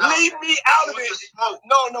 Leave me out of it.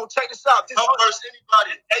 No, check this out. This verse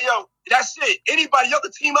anybody. Hey, yo, that's it. Anybody, y'all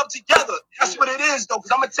can team up together. That's what it is, though,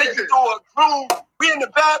 because I'm going to take you through a groove. We in the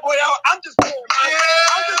bad boy out. I'm just playing.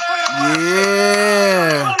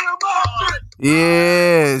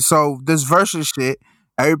 Yeah. So this versus shit,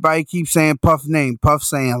 everybody keeps saying Puff name. Puff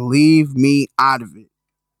saying, leave me out of it.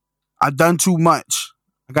 I done too much.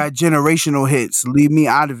 I got generational hits. Leave me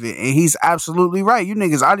out of it. And he's absolutely right. You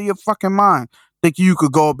niggas out of your fucking mind. Think you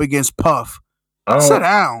could go up against Puff. Sit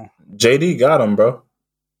down. JD got him, bro.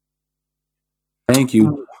 Thank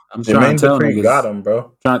you. I'm trying to tell niggas. Got him,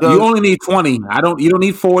 bro. You only need 20. You don't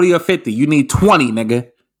need 40 or 50. You need 20, nigga.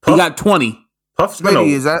 Puff, he got 20.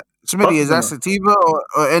 Smitty, is that sativa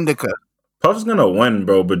or indica? Puff's gonna win,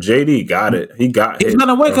 bro, but JD got it. He's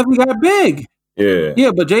gonna win because he got big. Yeah.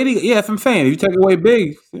 Yeah, but JD, if I'm saying, if you take away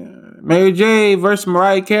Big, Mary J versus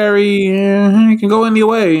Mariah Carey, it can go any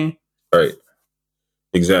way. Right.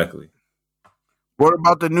 Exactly. What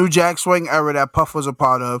about the New Jack Swing era that Puff was a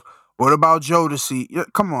part of? What about Jodeci?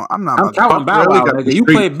 Come on, I'm counting Bow Wow, nigga. You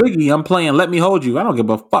play Biggie, I'm playing Let Me Hold You. I don't give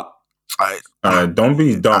a fuck. All right, don't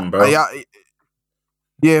be dumb, bro. Yeah,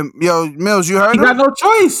 yo, Mills, you heard him? He got no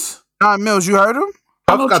choice. Nah, Mills, you heard him?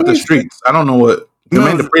 Puff got the streets. I don't know what.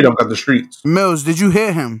 Jermaine Dupri don't got the streets. Mills, did you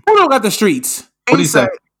hear him? Who don't got the streets? What he said?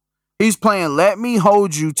 He's playing Let Me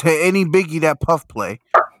Hold You to any Biggie that Puff play.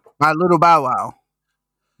 My Little Bow Wow.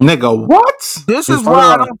 Nigga, what? This is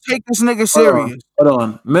why I don't take this nigga serious. Hold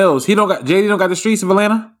on. Mills, JD don't got the streets of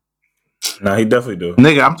Atlanta? Nah, he definitely do.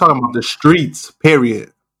 Nigga, I'm talking about the streets.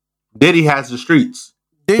 Period. Diddy has the streets.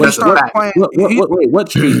 Diddy started playing. What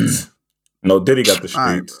streets? No, Diddy got the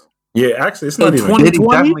streets. Yeah, actually, it's not even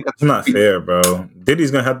 2020. It's not fair, bro. Diddy's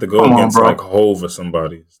gonna have to go against like Hove or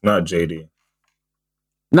somebody. It's not JD.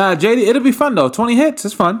 Nah, JD, it'll be fun though. 20 hits,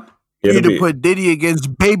 it's fun. You need to put Diddy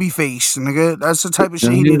against Babyface, nigga. That's the type of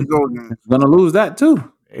shit he need to go against. Gonna lose that too.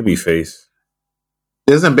 Babyface.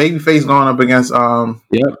 Isn't Babyface going up against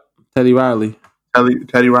Yep, Teddy Riley.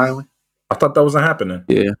 Teddy Riley? I thought that wasn't happening.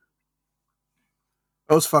 Yeah.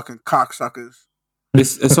 Those fucking cocksuckers.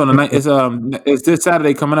 It's on the night. It's this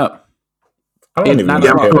Saturday coming up. I don't even know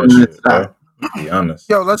that shit, bro. To be honest.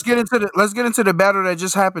 Yo, let's get into the battle that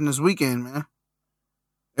just happened this weekend, man.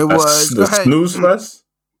 It was the Snooze Fest.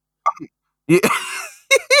 Yeah.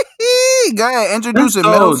 Go ahead, introduce it.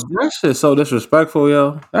 That shit's so disrespectful,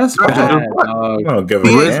 yo. That's bad. I don't give a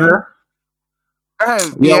damn.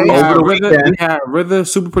 We had RZA,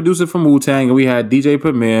 super producer from Wu-Tang, and we had DJ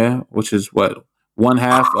Premier, which is one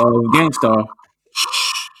half of Gangstar.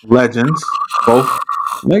 Legends, both.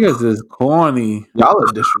 Niggas is corny. Y'all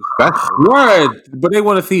are disrespectful. Word, but they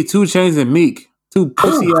want to feed 2 Chainz and Meek. 2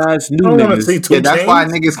 pussy ass new niggas. Yeah, that's why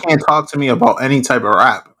niggas can't talk to me about any type of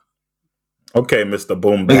rap. Okay, Mr.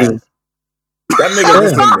 Boom Bap. That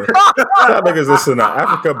nigga's listening to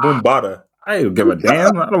Africa Boom Bada. I don't give a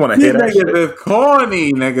damn. I don't want to hear that shit. Niggas is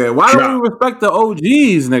corny, nigga. Why don't you respect the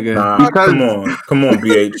OGs, nigga? Nah, come on,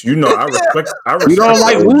 BH. You know I respect. You don't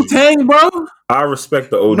like Wu-Tang, bro? I respect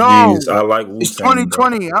the OGs. I like Wu-Tang. It's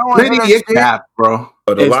 2020. Bro. I don't want to get cap, bro.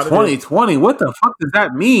 But it's 2020. What the fuck does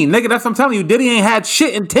that mean, nigga? That's what I'm telling you. Diddy ain't had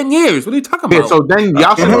shit in 10 years. What are you talking about? Yeah, so then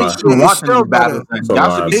y'all should be watching these battles.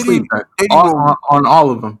 Y'all should be sleeping on all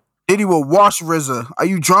of them. Diddy will wash RZA. Are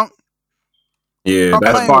you drunk? Yeah,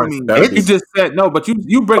 that's part. You just said no, but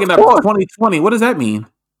you bringing up 2020. What does that mean?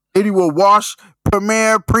 Diddy will wash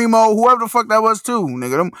Premier, Primo, whoever the fuck that was too,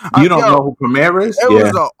 nigga. You don't know who Premier is? It was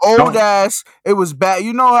an old ass. It was bad.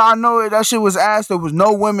 You know, I know that shit was ass. There was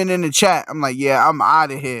no women in the chat. I'm like, yeah, I'm out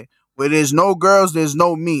of here. Where there's no girls, there's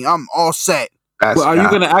no me. I'm all set. Well, are you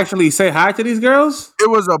gonna actually say hi to these girls? It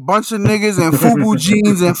was a bunch of niggas in FUBU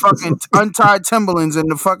jeans and fucking untied Timberlands in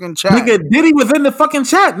the fucking chat. Nigga, Diddy was in the fucking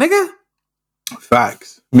chat, nigga.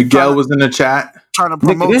 Facts. Miguel was in the chat trying to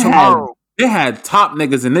promote tomorrow. They had top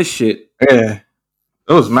niggas in this shit. Yeah,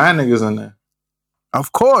 there was mad niggas in there.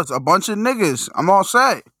 Of course, a bunch of niggas. I'm all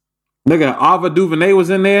set. Nigga, Ava DuVernay was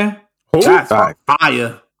in there. Who? That's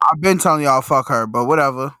fire. I've been telling y'all fuck her, but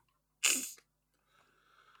whatever.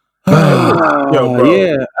 Yo, bro.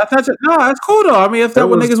 Yeah, that's cool though. I mean, if that's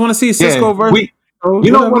what niggas want to see, Cisco versus.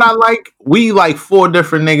 You know what I like? We like 4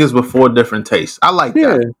 different niggas with 4 different tastes. I like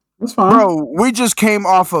that. That's fine. Bro, we just came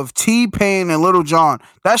off of T-Pain and Lil Jon.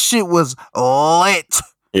 That shit was lit.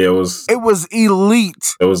 Yeah, it was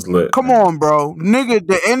elite. It was lit. Come on, bro. Nigga,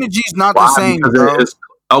 the energy's not the same, bro. It's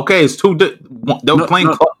 2. They were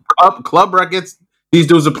playing club records. These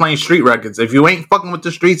dudes are playing street records. If you ain't fucking with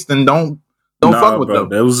the streets, then don't fuck with them.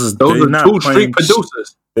 Those are 2 street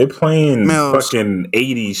producers. They playing fucking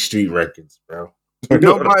 80s street records, bro.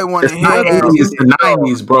 Nobody want to hear that. It's the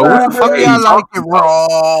 90s, bro. Baby, I like it raw.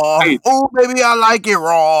 Oh, baby, I like it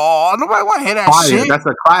raw. Nobody want to hear that shit. That's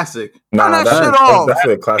a classic. Nah, that shit off. That's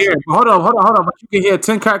definitely a classic. Here, hold on. But you can hear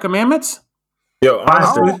 10 Commandments? Yo,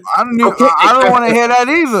 honestly, I don't want to hear that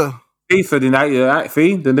either. So then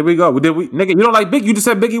there we go. Nigga, you don't like Biggie. You just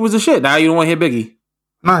said Biggie was the shit. Now you don't want to hear Biggie.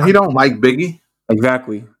 Nah, he don't like Biggie.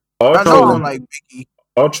 Exactly. I don't like Biggie.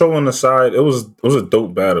 All trolling aside, it was a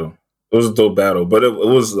dope battle. It was a dope battle, but it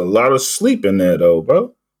was a lot of sleep in there, though,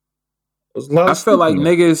 bro. I feel like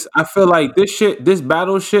niggas. I feel like this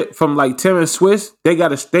battle shit from like Tim and Swiss.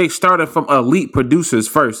 They started from elite producers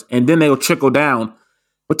first, and then they'll trickle down.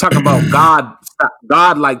 We're talking about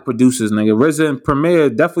God-like producers, nigga. RZA and Premier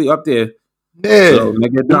definitely up there. Yeah, so,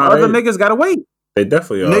 nigga. Other niggas gotta wait. They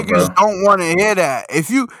definitely are, niggas don't want to hear that. I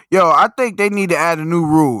think they need to add a new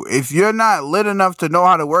rule. If you're not lit enough to know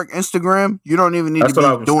how to work Instagram, you don't even need to be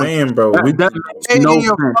doing. That's what I'm saying, bro.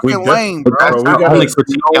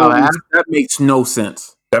 That makes no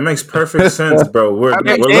sense. That makes perfect sense, bro. We're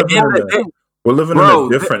living in a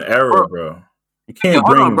different era, bro. You can't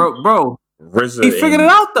bring bro. RZA. He figured it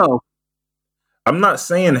out though. I'm not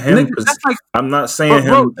saying him. I'm not saying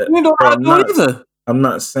him. I'm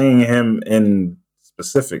not saying him in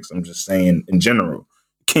specifics. I'm just saying in general.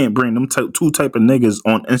 You can't bring them 2 type of niggas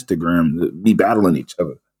on Instagram to be battling each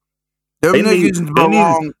other. Them 2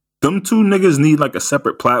 niggas need like a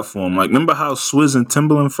separate platform. Like, remember how Swizz and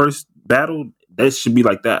Timbaland first battled? That should be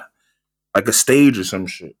like that. Like a stage or some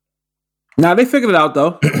shit. Nah, they figured it out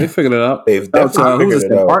though. They figured it out. They've definitely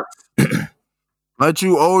figured it out. Let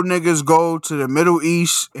you old niggas go to the Middle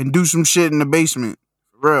East and do some shit in the basement.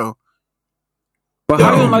 For real. But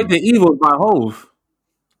how you don't like The Evils by Hove?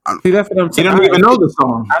 See, that's what I'm saying. He don't even know the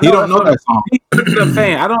song. He don't know that song. That's what I'm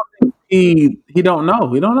saying. I don't think he don't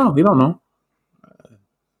know. He don't know.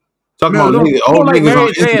 Talking about old niggas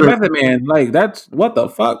Mary J and Method Man. Like, that's what the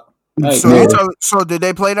fuck. Like, so did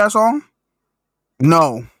they play that song?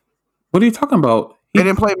 No. What are you talking about? They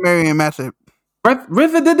didn't play Mary and Method.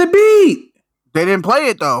 RZA did the beat. They didn't play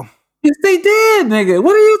it though. Yes, they did, nigga.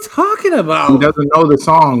 What are you talking about? He doesn't know the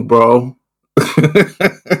song, bro.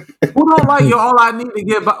 Who don't like your All I Need to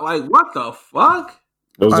Get By? Like, what the fuck?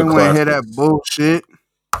 I want to hear that bullshit.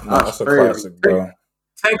 No, that's a classic, bro.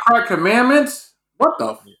 10 Crack Commandments? What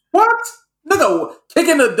the what? Nigga,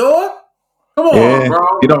 kicking the door? Come on,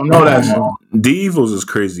 bro. You don't know that song. The Evils is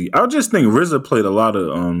crazy. I just think RZA played a lot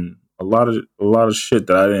of shit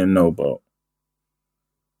that I didn't know about.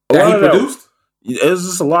 That he produced? It's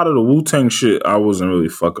just a lot of the Wu-Tang shit I wasn't really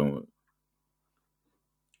fucking with.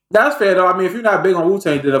 That's fair though. I mean, if you're not big on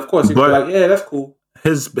Wu-Tang, then of course you'd be like, yeah, that's cool.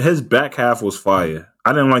 His back half was fire.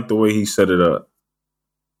 I didn't like the way he set it up.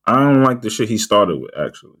 I don't like the shit he started with,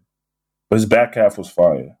 actually. But his back half was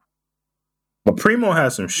fire. But Primo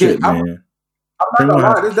has some shit, man. I'm not gonna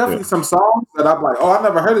lie, there's definitely some songs that I'm like, oh, I've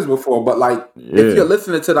never heard this before. But like, if you're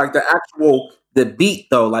listening to like the beat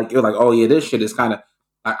though, like you're like, oh yeah, this shit is kind of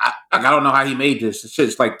I don't know how he made this. This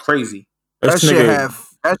shit's like crazy. That shit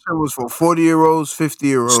was for 40-year-olds,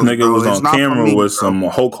 50-year-olds. This nigga was on camera with some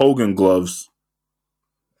Hulk Hogan gloves.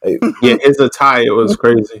 Yeah, his attire was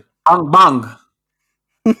crazy. Bang bang.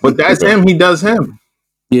 But that's him. He does him.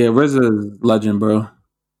 Yeah, RZA is legend, bro.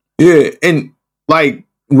 Yeah, and like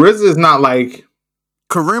RZA is not like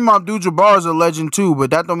Kareem Abdul-Jabbar is a legend too,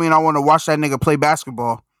 but that don't mean I want to watch that nigga play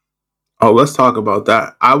basketball. Oh, let's talk about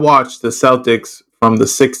that. I watched the Celtics from the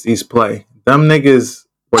 60s play. Them niggas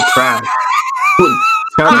were trash.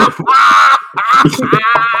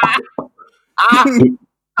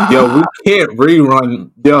 Yo, we can't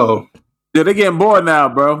rerun. Yo. Yeah, they're getting bored now,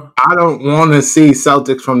 bro. I don't want to see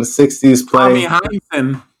Celtics from the 60s play.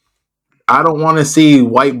 I don't want to see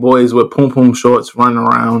white boys with pom pom shorts running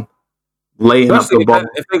around, laying up the ball.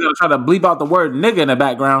 If they're going to try to bleep out the word nigga in the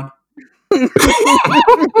background. Play the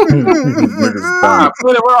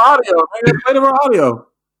real audio, man. Play the real audio.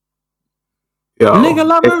 Yo, nigga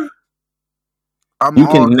lover. You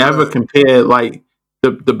can never compare like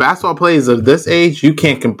the basketball players of this age. You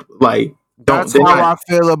can't That's how I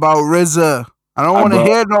feel about RZA. I don't want to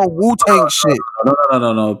hear no Wu-Tang shit.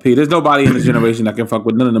 No. P. There's nobody in this generation that can fuck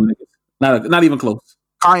with none of them niggas. Not even close.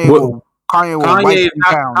 Kanye will wipe him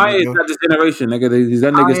down. Kanye is not this generation, nigga. He's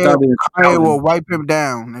that nigga started. Kanye will wipe him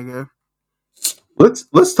down, nigga.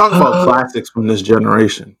 Let's talk about classics from this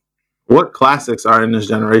generation. What classics are in this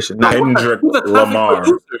generation? Kendrick Lamar.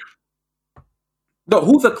 No,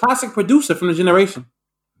 who's a classic producer from the generation?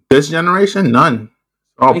 This generation, none.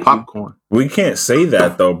 All popcorn. We can't say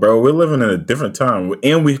that though, bro. We're living in a different time,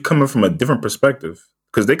 and we're coming from a different perspective.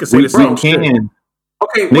 Because they could say the same shit.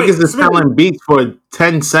 Okay, niggas is selling beats for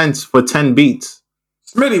 10 cents for 10 beats.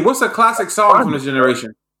 Smitty, what's a classic song from this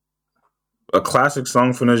generation? A classic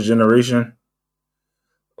song from this generation?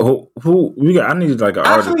 Who we got? I need like an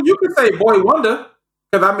artist. Actually, you could say Boy Wonder,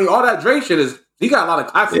 because I mean, all that Dre shit he got a lot of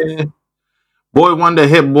classics. Yeah. Boy Wonder,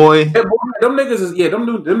 Hit Boy. Them niggas is them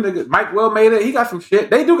niggas. Mike Will made it. He got some shit.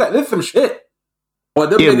 There's some shit. But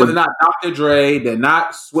them niggas are not Dr. Dre. They're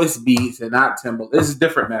not Swiss Beats. They're not Timber. This is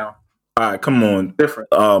different now. All right, come on. Different.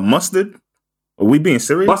 Mustard? Are we being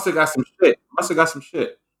serious? Mustard got some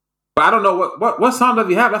shit. But I don't know what song does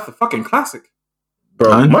he have? That's a fucking classic.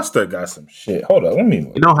 Bro, Mustard got some shit. Hold on, let me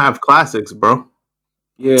look. You don't have classics, bro.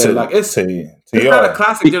 Yeah, it's not a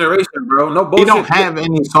classic generation, bro. No bullshit. You don't have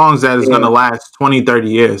any songs that is gonna last 20, 30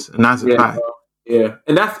 years, and that's a fact. Bro. Yeah,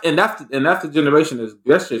 and that's the generation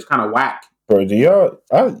that shit's kind of whack. Bro,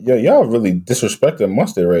 y'all really disrespecting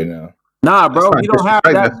Mustard right now. Nah, bro, you don't have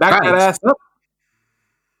that. Back that ass up.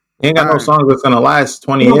 You ain't got no songs that's gonna last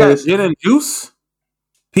 20 years. Gin and Juice,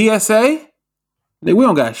 PSA. We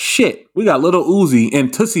don't got shit. We got Little Uzi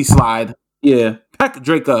and Tootsie Slide. Yeah, pack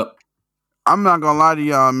Drake up. I'm not gonna lie to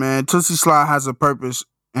y'all, man. Tootsie Slide has a purpose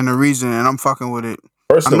and a reason, and I'm fucking with it.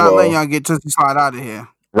 I'm not letting y'all get Tootsie Slide out of here.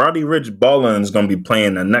 Roddy Ricch Ballin is gonna be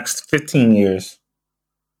playing the next 15 years.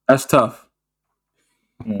 That's tough.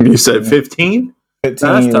 You said 15? 15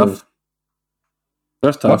 that's years. Tough.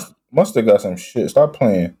 That's tough. Must've got some shit. Stop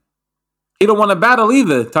playing. He don't want to battle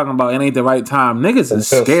either. Talking about it ain't the right time. Niggas is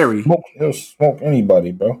scary. He'll smoke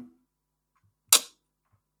anybody, bro.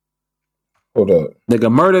 Hold up.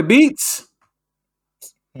 Nigga, Murder Beats.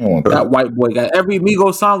 That white boy got every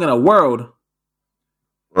Migos song in the world.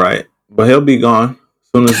 Right, but he'll be gone as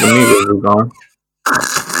soon as the Migos are gone.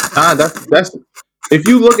 That's. If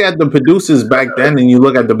you look at the producers back then and you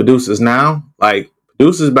look at the producers now, like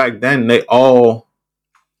producers back then, they all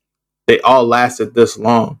lasted this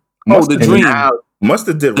long. The Dream.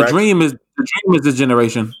 Mustard did. The Dream is the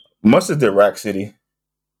generation. Mustard did Rack City.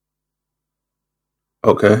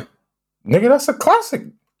 Okay, nigga, that's a classic.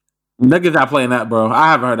 Niggas not playing that, bro. I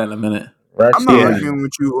haven't heard that in a minute. I'm not arguing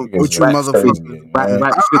with you,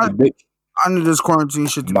 motherfuckers. I need this quarantine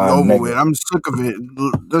shit to be over with. I'm sick of it.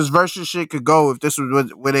 This versus shit could go if this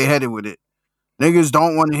was where they headed with it. Niggas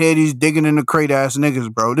don't want to hear these digging in the crate ass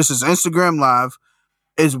niggas, bro. This is Instagram Live.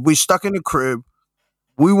 We stuck in the crib.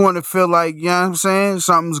 We want to feel like, you know what I'm saying?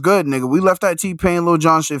 Something's good, nigga. We left that T-Pain Lil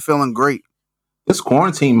Jon shit feeling great. This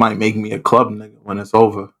quarantine might make me a club nigga when it's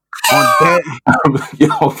over. On that,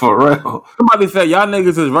 yo, for real. Somebody said y'all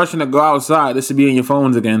niggas is rushing to go outside. This should be in your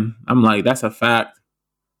phones again. I'm like, that's a fact.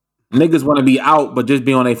 Niggas want to be out, but just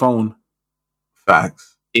be on their phone.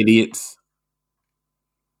 Facts. Idiots.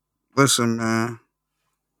 Listen, man.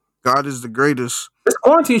 God is the greatest. This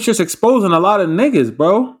quarantine shit's exposing a lot of niggas,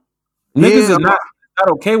 bro. Niggas is not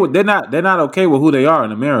okay with. They're not okay with who they are in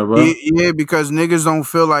the mirror, bro. Yeah, because niggas don't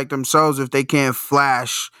feel like themselves if they can't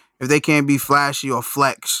flash. If they can't be flashy or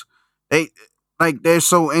flex, they're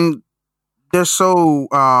so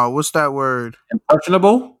what's that word?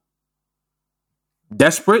 Impressionable,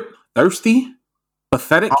 desperate, thirsty,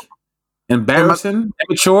 pathetic, embarrassing,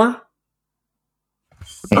 immature.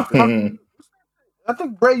 I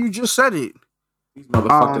think, Bray, you just said it. These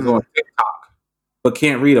motherfuckers on TikTok, but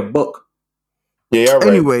can't read a book. Yeah, right.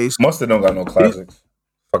 Anyways, Mustard don't got no classics.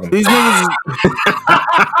 These niggas.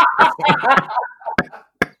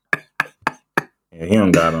 Yeah, he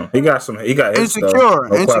don't got them. He got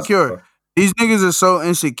insecure. These niggas are so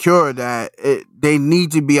insecure that they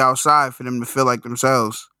need to be outside for them to feel like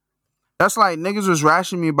themselves. That's like niggas was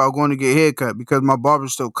rationing me about going to get a haircut because my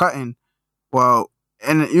barber's still cutting. Well,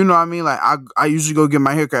 and you know what I mean? Like I usually go get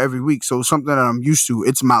my haircut every week, so it's something that I'm used to.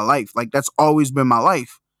 It's my life. Like that's always been my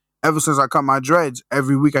life. Ever since I cut my dreads,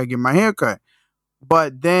 every week I get my haircut.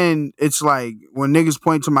 But then it's like when niggas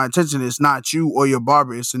point to my attention, it's not you or your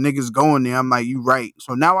barber. It's the niggas going there. I'm like, you right.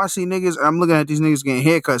 So now I see niggas, and I'm looking at these niggas getting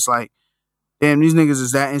haircuts like, damn, these niggas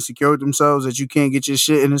is that insecure with themselves that you can't get your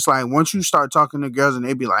shit. And it's like, once you start talking to girls and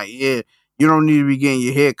they be like, yeah, you don't need to be getting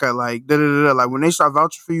your haircut. Like, da-da-da-da. Like when they start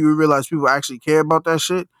vouching for you, you realize people actually care about that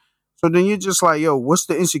shit. So then you're just like, yo, what's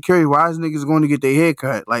the insecurity? Why is niggas going to get their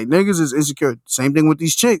haircut? Like niggas is insecure. Same thing with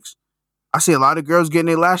these chicks. I see a lot of girls getting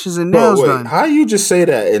their lashes and nails done. How you just say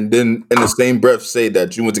that and then in the same breath say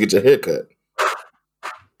that you want to get your haircut?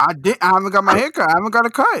 I haven't got my haircut. I haven't got a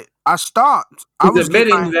cut. I stopped. He's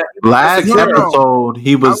admitting that last episode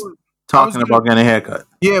he was talking about getting a haircut.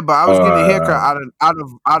 Yeah, but I was getting a haircut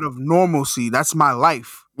out of normalcy. That's my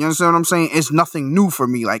life. You understand what I'm saying? It's nothing new for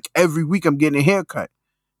me. Like every week I'm getting a haircut.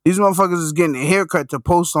 These motherfuckers is getting a haircut to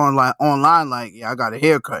post online like, yeah, I got a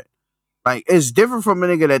haircut. Like it's different from a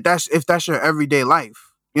nigga that's your everyday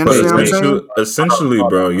life. You understand what I'm saying? Essentially,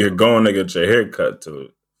 bro, you're going to get your haircut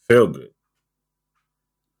to feel good.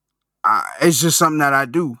 It's just something that I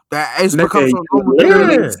do. That it's become so normal.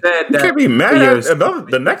 You can't be mad at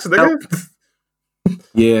the next nigga.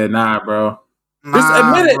 Yeah, nah, bro. Just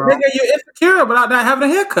admit it, nigga. You're insecure about not having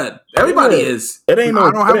a haircut. Everybody is. It ain't no.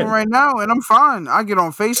 I don't have one right now, and I'm fine. I get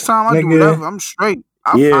on FaceTime. I do whatever. I'm straight.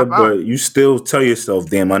 But you still tell yourself,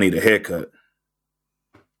 "Damn, I need a haircut."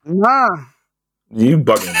 Nah. You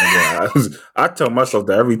bugging, nigga. I tell myself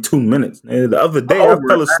that every 2 minutes. The other day, I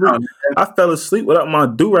fell asleep. I fell asleep without my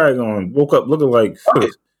do-rag on. Woke up looking like... Fuck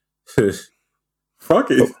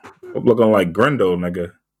it. Looking like Grendo,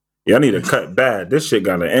 nigga. Yeah, I need a cut bad. This shit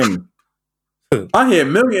gotta end. I hear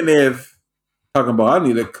millionaires talking about, I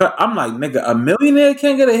need a cut. I'm like, nigga, a millionaire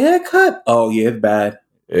can't get a haircut? Oh, yeah, it's bad.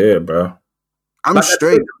 Yeah, bro. I'm like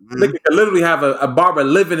straight. Nigga can literally have a barber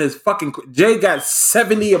live in his fucking... Jay got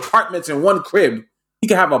 70 apartments in one crib. He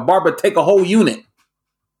can have a barber take a whole unit.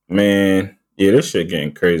 Man, yeah, this shit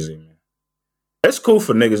getting crazy, man. It's cool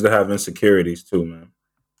for niggas to have insecurities too, man.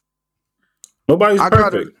 Nobody's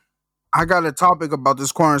perfect. I got a topic about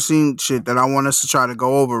this quarantine shit that I want us to try to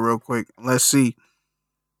go over real quick. Let's see.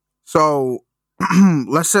 So,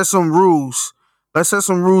 let's set some rules. Let's set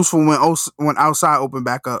some rules for when outside open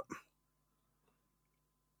back up.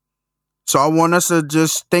 So I want us to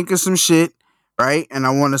just think of some shit, right? And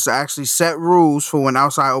I want us to actually set rules for when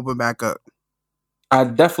outside open back up. I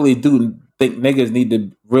definitely do think niggas need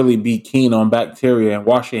to really be keen on bacteria and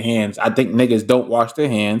wash your hands. I think niggas don't wash their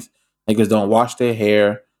hands. Niggas don't wash their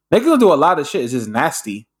hair. Niggas gonna do a lot of shit. It's just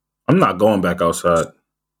nasty. I'm not going back outside.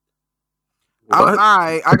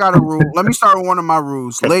 I got a rule. Let me start with one of my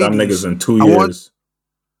rules. Catch Ladies, them niggas in 2 years.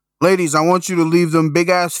 Ladies, I want you to leave them big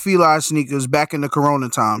ass Fila sneakers back in the Corona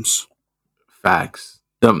times. Facts.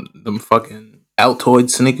 Them fucking Altoid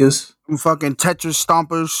sneakers. Them fucking Tetris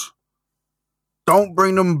stompers. Don't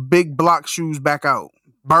bring them big block shoes back out.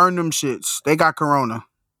 Burn them shits. They got Corona.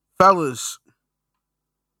 Fellas,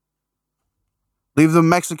 leave the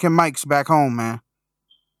Mexican mics back home, man.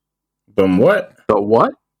 Them what? The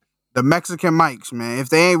what? The Mexican mics, man. If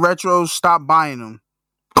they ain't retros, stop buying them.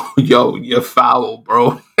 Yo, you're foul,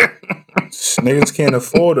 bro. Niggas can't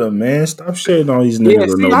afford them, man. Stop shitting on these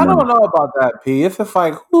niggas. Yeah, see, I don't know about that, P. It's just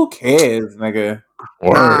like, who cares, nigga?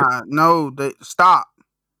 Nah, no, stop.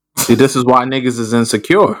 See, this is why niggas is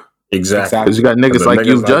insecure. Exactly. Because you got niggas like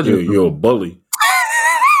you judging. You're a bully.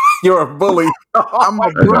 You're a bully. I'm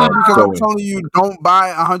a bully because I'm telling you, don't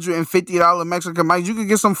buy $150 Mexican mics. You could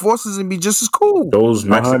get some Forces and be just as cool. Those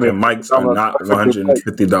Mexican mics are not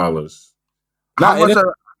 $150. Nah,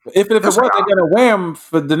 if it was, they're gonna wear them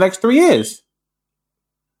for the next 3 years.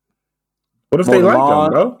 What if they like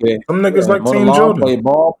them, bro? Yeah. Some niggas like Team Jordan. Play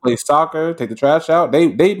ball, play soccer, take the trash out. They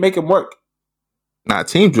make them work. Nah,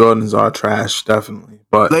 Team Jordans are trash, definitely.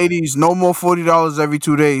 But ladies, no more $40 every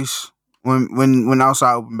 2 days when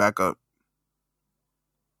outside open back up.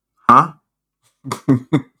 Huh?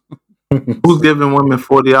 Who's giving women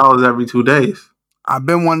 $40 every 2 days? I've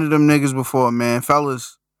been one of them niggas before, man.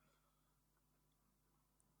 Fellas.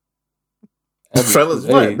 Fellas,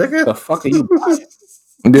 what? Nigga? The fuck are you buying?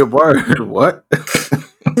 Your word, what?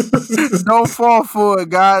 Don't fall for it,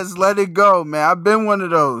 guys. Let it go, man. I've been one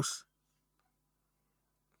of those.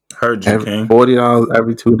 Heard you, King. $40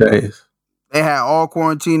 every 2 days. They had all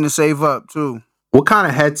quarantine to save up, too. What kind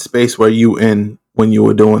of headspace were you in when you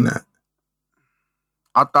were doing that?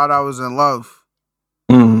 I thought I was in love.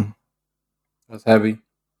 That's heavy.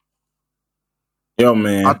 Yo,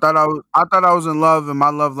 man. I thought I was in love, and my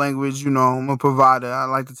love language, you know, I'm a provider. I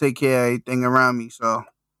like to take care of everything around me. So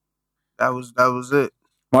that was it.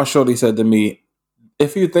 My shorty said to me,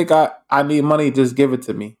 if you think I need money, just give it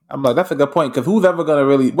to me. I'm like, that's a good point. Because what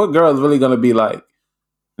girl is really going to be like,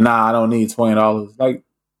 nah, I don't need $20. Like,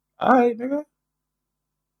 all right, nigga.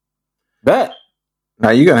 Bet.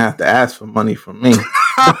 Now you're going to have to ask for money from me.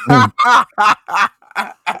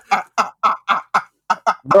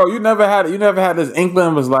 Bro, you never had this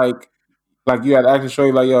inkling was like you had to actually show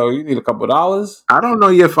you like, yo, you need a couple dollars. I don't know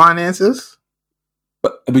your finances.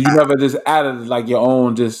 But you never just added like your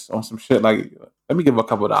own just on some shit like, let me give a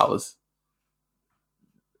couple dollars.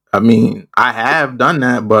 I mean, I have done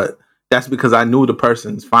that, but that's because I knew the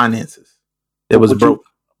person's finances. It was broke.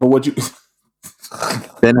 But what you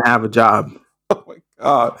didn't have a job. Oh my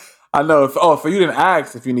God. I know. If you didn't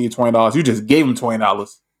ask if you need $20, you just gave him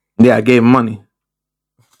 $20. Yeah, I gave him money.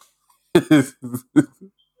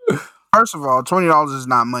 First of all, $20 is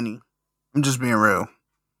not money. I'm just being real.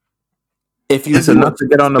 If you enough to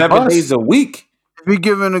get on the 7 days a week, if you're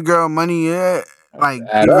giving a girl money, yeah, like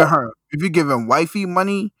if you're giving wifey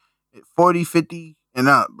money, 40, 50 and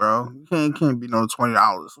up, bro, you can't be no $20.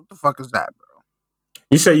 What the fuck is that, bro?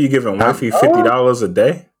 You say you giving wifey $50 a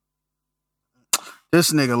day?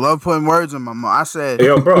 This nigga love putting words in my mouth. I said,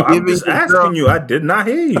 yo, bro, I'm just asking you. I did not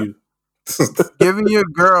hear you. Giving your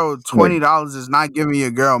girl $20 is not giving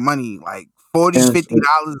your girl money. Like $40,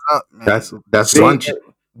 $50 up, man. That's lunch.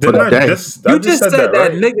 You just said that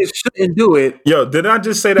right? Niggas shouldn't do it. Yo, did I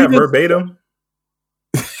just say that verbatim?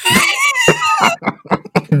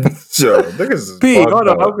 Yo, niggas P, hold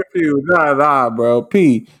on, I'm confused. Nah, bro.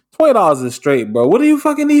 P, $20 is straight, bro. What do you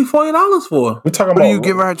fucking need $40 for? We're talking about. What are you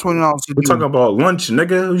giving her $20 to do? We're talking about lunch,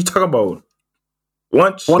 nigga. What you talking about?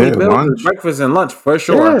 Lunch? 20 bills, lunch. Breakfast and lunch for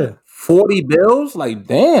sure. Yeah. 40 bills? Like,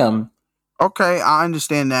 damn. Okay, I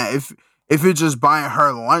understand that. If you're just buying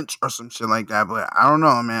her lunch or some shit like that, but I don't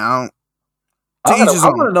know, man. I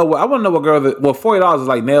want to know what girl that. Well, $40 is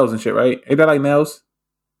like nails and shit, right? Ain't that like nails?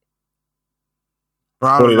 Bro,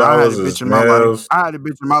 I had a bitch in my life. I had a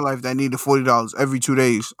bitch in my life that needed $40 every 2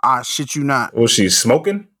 days. I shit you not. Was she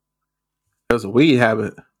smoking? It was a weed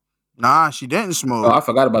habit. Nah, she didn't smoke. Oh, I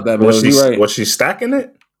forgot about that. Was she stacking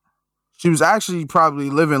it? She was actually probably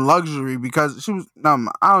living luxury because she was. No,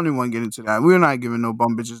 I don't even want to get into that. We're not giving no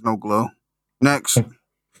bum bitches no glow. Next.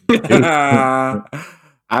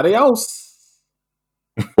 Adios.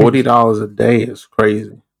 $40 a day is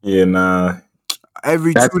crazy. Yeah, nah.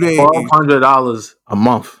 Every 2 days. $1,200 a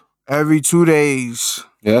month. Every 2 days.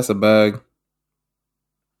 Yeah, that's a bag.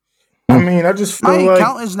 I mean, I just feel my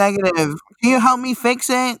accountant's negative. Can you help me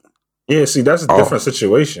fix it? Yeah, see, that's a different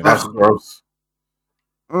situation. That's gross.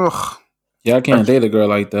 Ugh. Yeah, I can't date a girl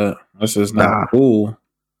like that. That's just not cool.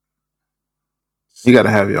 You gotta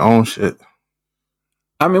have your own shit.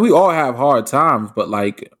 I mean, we all have hard times, but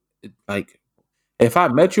like if I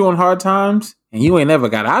met you on hard times and you ain't never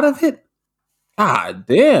got out of it, god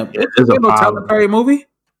damn. Yeah, it's a Tyler Perry movie.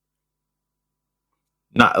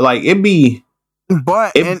 Not like it be.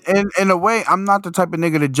 But in a way, I'm not the type of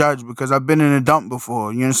nigga to judge because I've been in a dump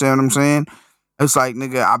before. You understand what I'm saying? It's like,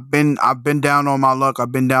 nigga, I've been down on my luck.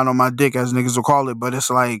 I've been down on my dick, as niggas will call it. But it's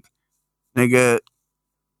like, nigga,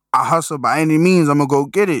 I hustle by any means. I'm gonna go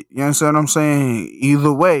get it. You understand what I'm saying?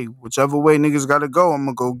 Either way, whichever way niggas gotta go, I'm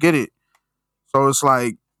gonna go get it. So it's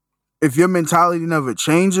like, if your mentality never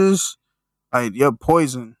changes, like, you're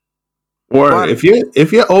poison. Or if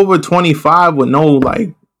you're over 25 with no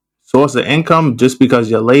like source of income just because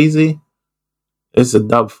you're lazy, it's a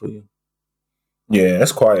dub for you. Yeah,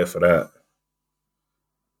 it's quiet for that.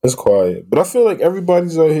 It's quiet. But I feel like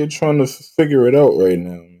everybody's out here trying to figure it out right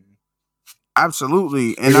now.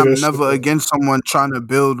 Absolutely. And I'm never against someone trying to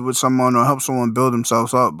build with someone or help someone build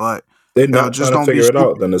themselves up, but they're not just trying to figure it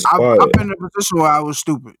out, then it's quiet. I've been in a position where I was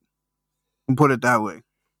stupid. And put it that way.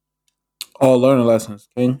 All learning lessons,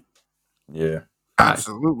 King. Yeah.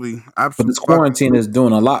 Absolutely. But this quarantine is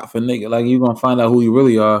doing a lot for nigga. Like, you're gonna find out who you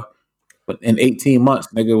really are. But in 18 months,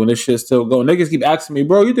 nigga, when this shit's still going, niggas keep asking me,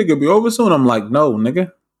 bro, you think it'll be over soon? I'm like, no,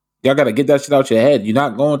 nigga. Y'all gotta get that shit out your head. You're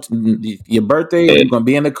not going to your birthday, you're gonna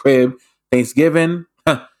be in the crib. Thanksgiving,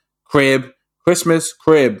 crib. Christmas,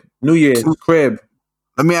 crib. New Year's, crib.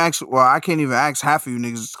 Let me ask. Well, I can't even ask half of you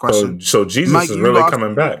niggas this question. So Jesus Mike, is really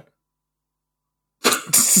coming back.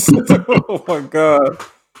 Oh my god!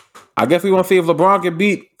 I guess we want to see if LeBron can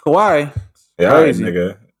beat Kawhi. Yeah, crazy. Right,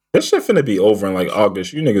 nigga. This shit finna be over in like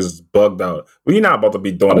August. You niggas is bugged out. We not about to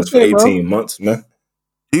be doing this for 18 months, man.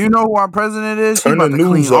 Do you know who our president is? Turn the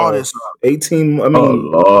news off. All this up. 18. I mean, oh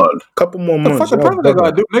Lord, couple more months. What the fuck the president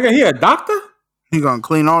gonna do, nigga? He a doctor? He gonna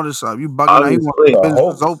clean all this up. You bugging out. He want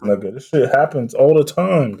business open. Nigga, this shit happens all the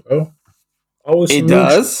time, bro. Always it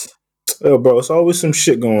does. Yeah, bro. It's always some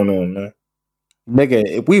shit going on, man.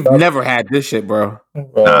 Nigga, we've never had this shit, bro.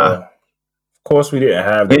 Of course, we didn't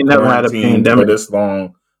have. We never had a pandemic for this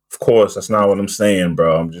long. Of course, that's not what I'm saying,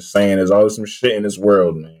 bro. I'm just saying there's always some shit in this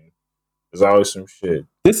world, man. There's always some shit.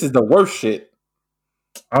 This is the worst shit.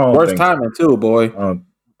 Worst timing too, boy.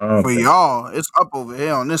 For y'all, it's up over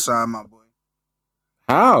here on this side, my boy.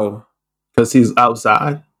 How? Because he's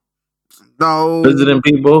outside. No. Visiting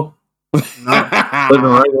people. No. Living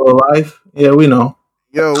regular life. Yeah, we know.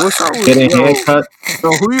 Yo, what's up with getting haircut?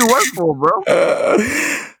 Yo, who you work for, bro?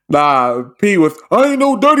 Nah, P was, I ain't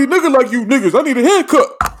no dirty nigga like you niggas. I need a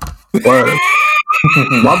haircut. Word.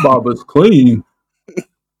 My barber's clean.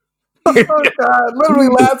 Oh, God. Literally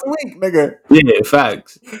last week, nigga. Yeah,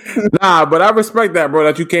 facts. Nah, but I respect that, bro,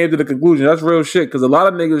 that you came to the conclusion. That's real shit, because a lot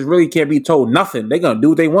of niggas really can't be told nothing. They gonna do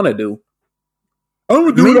what they want to do. I'm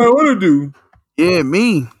gonna do what I want to do. Yeah,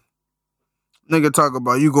 me. Nigga talk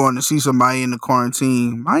about you going to see somebody in the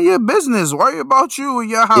quarantine. Mind your business. Worry about you and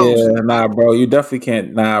your house. Yeah, nah, bro. You definitely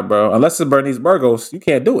can't. Nah, bro. Unless it's Bernice Burgos, you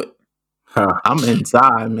can't do it. I'm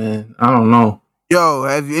inside, man. I don't know. Yo,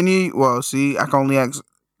 have you any... Well, see, I can only ask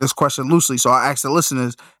this question loosely, so I ask the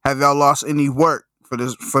listeners, have y'all lost any work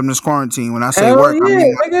from this quarantine? When I say work, yeah, I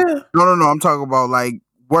mean... nigga. No. I'm talking about, like,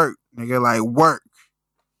 work. Nigga, like, work.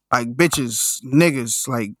 Like, bitches, niggas.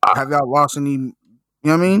 Like, have y'all lost any... You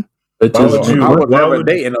know what I mean? I would never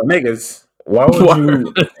date no niggas. Why would you? I'm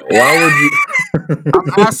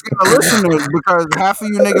asking the listeners because half of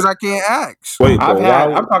you niggas I can't ask. Wait,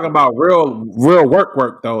 I'm talking about real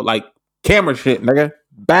work though, like camera shit, nigga.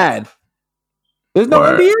 Bad. There's no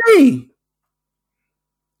NBA.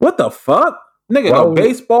 What the fuck, nigga? No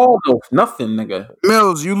baseball, no nothing, nigga.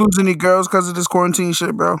 Mills, you lose any girls because of this quarantine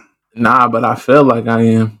shit, bro? Nah, but I feel like I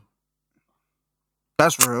am.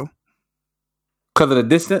 That's real. Because of the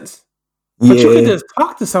distance. But you can just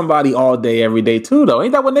talk to somebody all day, every day, too, though.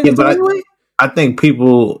 Ain't that what niggas do anyway? I think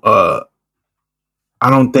people, I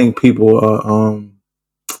don't think people are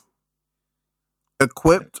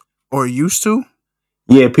equipped or used to.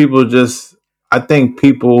 Yeah, I think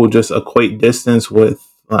people just equate distance with,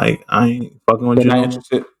 like, I ain't fucking with you. Not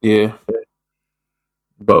interested. Yeah.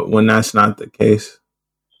 But when that's not the case.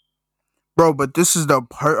 Bro, but this is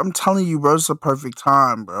I'm telling you, bro, it's the perfect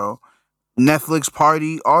time, bro. Netflix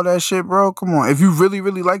party, all that shit, bro. Come on. If you really,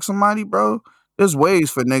 really like somebody, bro, there's ways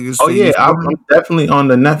for niggas. Oh, yeah. I'm definitely on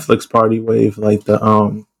the Netflix party wave, like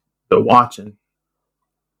the watching.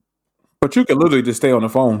 But you can literally just stay on the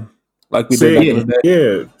phone. Like we did back in the day.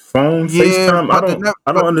 Yeah. Phone, FaceTime.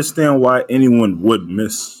 I don't understand why anyone would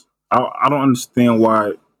miss. I don't understand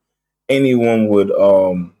why anyone would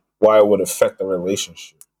why it would affect a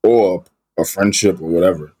relationship or a friendship or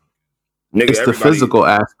whatever. Nigga, it's the physical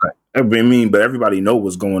aspect. I mean, but everybody know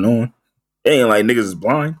what's going on. It ain't like niggas is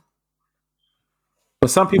blind. But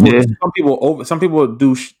some people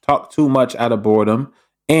do talk too much out of boredom,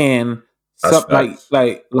 and some, like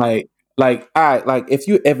if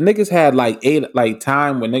niggas had like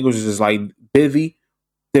time when niggas was just like busy,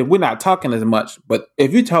 then we're not talking as much. But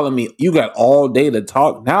if you're telling me you got all day to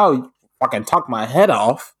talk, now you fucking talk my head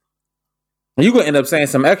off, and you gonna end up saying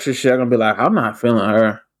some extra shit. I'm gonna be like, I'm not feeling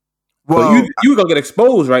her. Well, you gonna get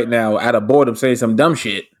exposed right now out of boredom saying some dumb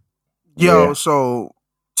shit. Yo, so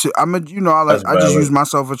I just use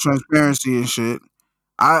myself for transparency and shit.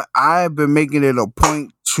 I've been making it a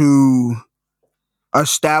point to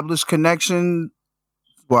establish connection.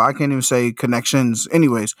 Well, I can't even say connections.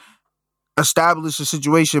 Anyways, establish a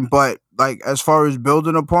situation, but like as far as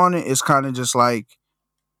building upon it, it's kind of just like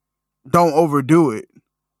don't overdo it.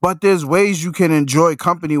 But there's ways you can enjoy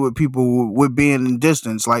company with people with being in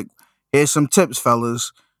distance. Like, here's some tips,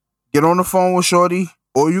 fellas. Get on the phone with shorty,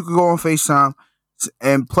 or you can go on FaceTime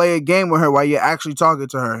and play a game with her while you're actually talking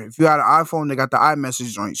to her. If you got an iPhone, they got the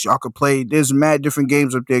iMessage joints. Y'all could play. There's mad different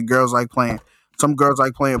games up there girls like playing. Some girls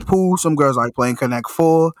like playing pool. Some girls like playing Connect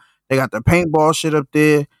 4. They got the paintball shit up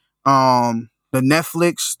there. The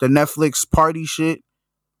Netflix party shit.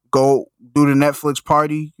 Go do the Netflix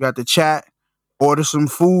party. You got the chat. Order some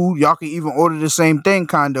food. Y'all can even order the same thing,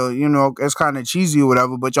 kind of. You know, it's kind of cheesy or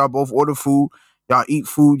whatever, but y'all both order food. Y'all eat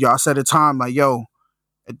food. Y'all set a time like, yo,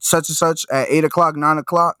 at such and such at 8 o'clock, 9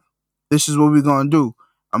 o'clock, this is what we're going to do.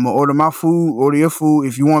 I'm going to order my food, order your food.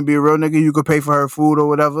 If you want to be a real nigga, you could pay for her food or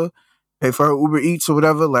whatever. Pay for her Uber Eats or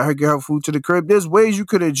whatever. Let her get her food to the crib. There's ways you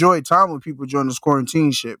could enjoy time with people during this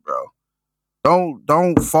quarantine shit, bro.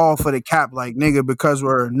 Don't fall for the cap like, nigga, because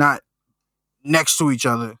we're not next to each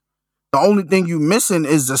other. The only thing you missing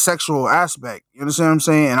is the sexual aspect. You understand what I'm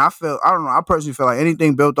saying? And I personally feel like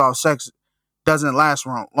anything built off sex doesn't last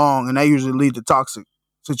long, and that usually lead to toxic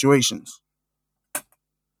situations.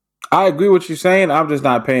 I agree with you saying. I'm just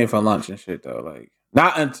not paying for lunch and shit though.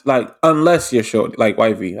 Like unless you're short, like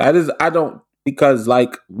wifey. I don't because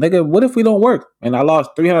like nigga, what if we don't work and I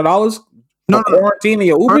lost $300? No, quarantine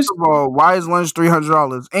your Ubers. First of all, why is lunch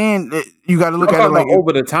 $300? And you got to look at it like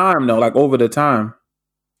over the time though. Like over the time.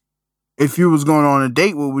 If you was going on a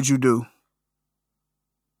date, what would you do?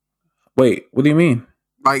 Wait, what do you mean?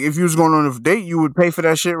 Like, if you was going on a date, you would pay for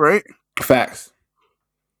that shit, right? Facts.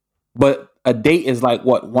 But a date is like,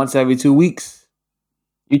 what, once every 2 weeks?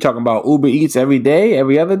 You talking about Uber Eats every day,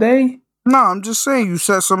 every other day? No, I'm just saying you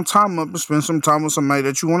set some time up and spend some time with somebody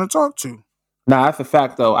that you want to talk to. Nah, that's a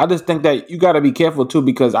fact, though. I just think that you got to be careful, too,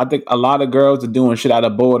 because I think a lot of girls are doing shit out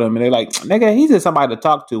of boredom, and they're like, nigga, he's just somebody to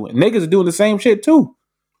talk to. And niggas are doing the same shit, too.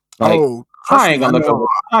 Like, I ain't looking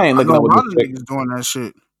up with this chick. Doing that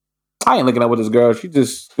shit. I ain't looking up with this girl. She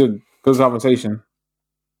just good conversation.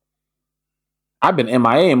 I've been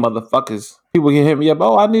MIA, motherfuckers. People can hit me up.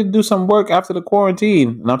 Oh, I need to do some work after the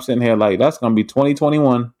quarantine, and I'm sitting here like, that's gonna be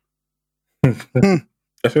 2021. That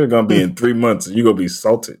shit gonna be in 3 months. And you gonna be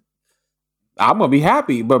salted. I'm gonna be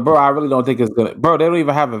happy, but bro, I really don't think it's gonna. Bro, they don't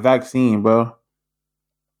even have a vaccine, bro.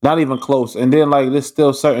 Not even close. And then like there's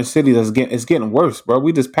still certain cities it's getting worse, bro.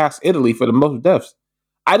 We just passed Italy for the most deaths.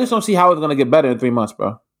 I just don't see how it's gonna get better in 3 months,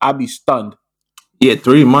 bro. I'd be stunned. Yeah,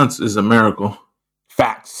 3 months is a miracle.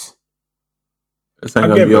 Facts. It's not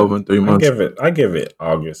gonna be over in 3 months. I give it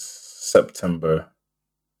August, September.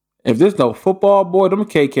 If there's no football, boy, them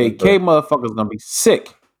KKK motherfuckers gonna be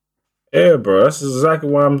sick. Yeah, bro. That's exactly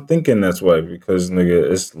why I'm thinking that's why. Because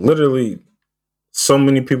nigga, it's literally so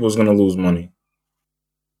many people's gonna lose money.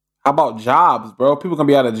 How about jobs, bro? People gonna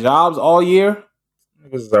be out of jobs all year?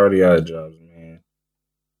 Niggas is already out of jobs, man.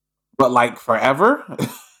 But like forever?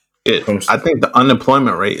 I think the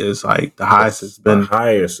unemployment rate is like the highest it's been. The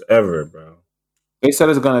highest ever, bro. They said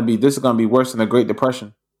this is gonna be worse than the Great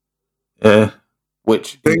Depression. Yeah.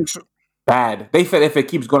 Which is bad. They said if it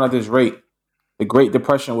keeps going at this rate, the Great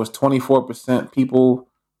Depression was 24% people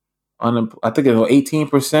I think it was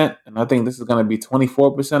 18%, and I think this is gonna be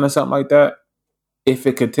 24% or something like that. If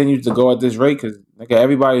it continues to go at this rate, because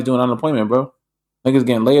everybody's doing unemployment, bro. Niggas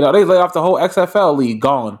getting laid off. They laid off the whole XFL league,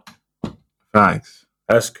 gone. Thanks.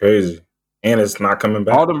 That's crazy. And it's not coming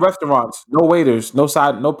back. All them restaurants, no waiters, no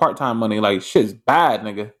part-time money. Like, shit's bad,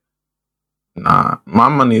 nigga. Nah, my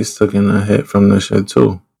money is taking a hit from this shit,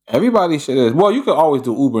 too. Everybody shit is. Well, you could always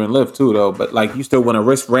do Uber and Lyft, too, though. But, like, you still want to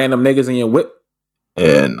risk random niggas in your whip?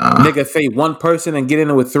 Yeah, nah. Nigga say one person and get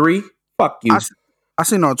in it with three? Fuck you. I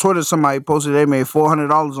seen on Twitter somebody posted they made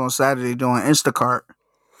 $400 on Saturday doing Instacart.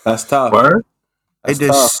 That's tough. Word? They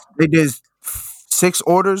did 6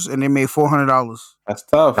 orders and they made $400. That's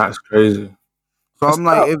tough. That's crazy. So I'm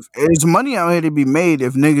like, if there's money out here to be made,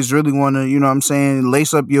 if niggas really want to, you know what I'm saying,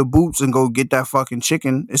 lace up your boots and go get that fucking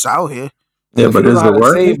chicken, it's out here. Yeah, but is it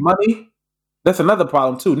worth save money? That's another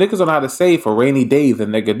problem too. Niggas don't know how to save for rainy days,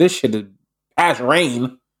 and nigga, this shit is past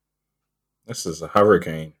rain. This is a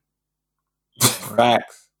hurricane.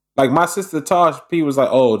 Facts. Like my sister Tosh P was like,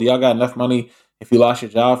 "Oh, do y'all got enough money if you lost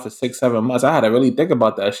your job for 6-7 months?" I had to really think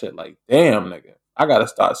about that shit. Like, damn, nigga, I gotta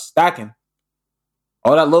start stacking.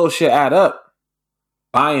 All that little shit add up.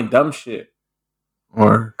 Buying dumb shit.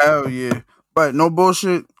 Or hell yeah. But no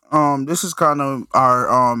bullshit. This is kind of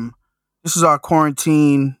our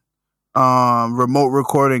quarantine remote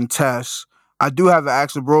recording test. I do have an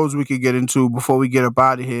Ask the Bros we could get into before we get up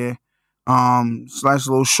out of here. It's nice,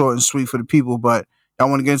 a little short and sweet for the people, but y'all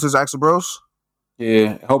want to get into this Ask the Bros?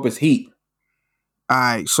 Yeah, I hope it's heat. All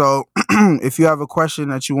right, so if you have a question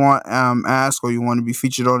that you want ask or you want to be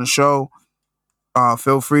featured on the show,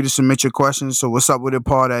 feel free to submit your questions to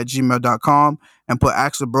whatsupwithitpod@gmail.com and put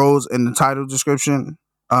Ask the Bros in the title description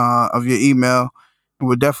of your email. And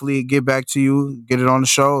we'll definitely get back to you, get it on the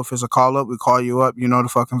show. If it's a call up, we call you up. You know the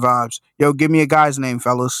fucking vibes. Yo, give me a guy's name,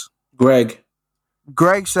 fellas. Greg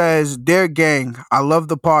says, "Dear gang, I love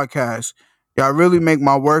the podcast. Y'all really make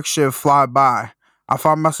my work shift fly by. I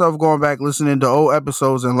find myself going back listening to old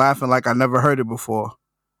episodes and laughing like I never heard it before.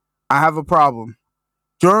 I have a problem.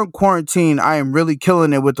 During quarantine, I am really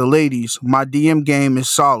killing it with the ladies. My DM game is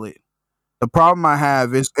solid. The problem I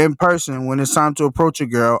have is in person, when it's time to approach a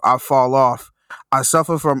girl, I fall off. I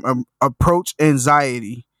suffer from approach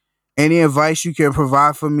anxiety. Any advice you can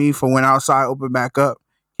provide for me for when outside open back up?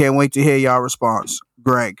 Can't wait to hear y'all response.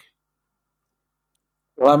 Greg."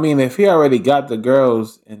 Well, I mean, if he already got the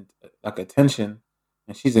girls in like attention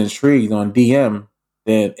and she's intrigued on DM,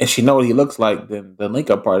 then and she know what he looks like, then the link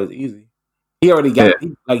up part is easy. He already got it.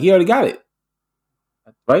 He already got it.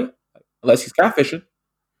 Right? Unless he's catfishing.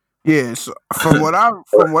 Yeah, so from what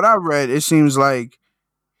I read, it seems like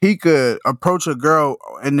he could approach a girl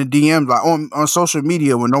in the DMs like on social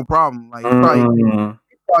media with no problem. Like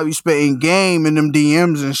probably spitting game in them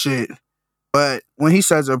DMs and shit. But when he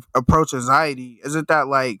says approach anxiety, isn't that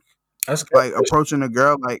like approaching a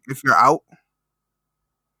girl like if you're out?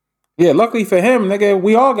 Yeah, luckily for him, nigga,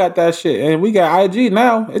 we all got that shit. And we got IG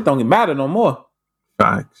now. It don't matter no more.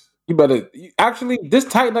 Facts. You better actually just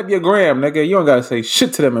tighten up your gram, nigga. You don't gotta say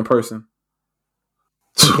shit to them in person.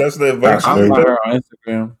 That's the advice. I'm not her on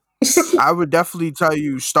Instagram. I would definitely tell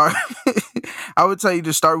you I would tell you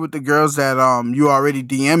to start with the girls that you already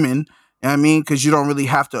DMing. You know what I mean? Because you don't really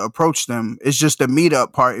have to approach them. It's just the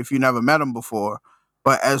meetup part if you never met them before.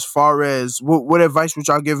 But as far as what advice would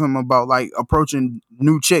y'all give him about like approaching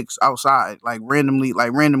new chicks outside, like randomly,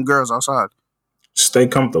 like random girls outside? Stay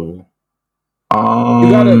comfortable. You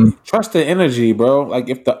gotta trust the energy, bro. Like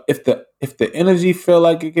if the energy feel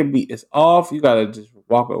like it's off, you gotta just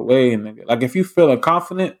walk away. And like if you feeling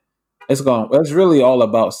confident, it's really all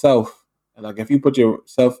about self. And like if you put your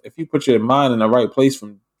mind in the right place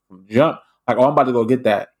from jump, like I'm about to go get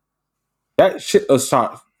that shit will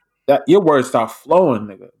start. That your words start flowing,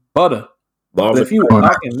 nigga. Butter. But if you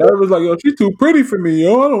acting nervous, like yo, she's too pretty for me,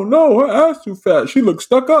 yo. I don't know. Her ass too fat. She looks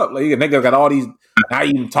stuck up. Like nigga got all these. Now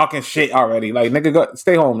you talking shit already. Like nigga,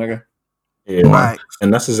 stay home, nigga. Yeah, right.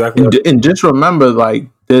 And that's exactly. And just remember, like,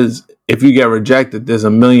 if you get rejected, there's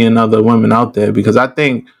a million other women out there. Because I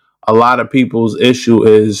think a lot of people's issue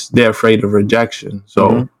is they're afraid of rejection.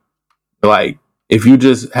 So, like, if you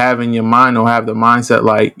just have in your mind or have the mindset,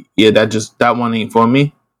 like, yeah, that one ain't for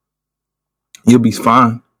me. You'll be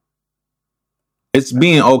fine. It's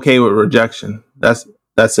being okay with rejection. That's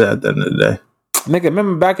it at the end of the day. Nigga,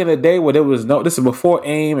 remember back in the day where there was this is before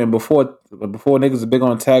AIM and before niggas was big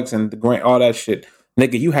on text and the grant, all that shit.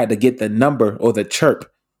 Nigga, you had to get the number or the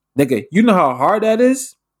chirp. Nigga, you know how hard that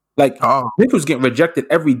is? Like, niggas was getting rejected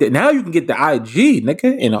every day. Now you can get the IG,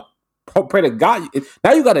 nigga, and pray to God.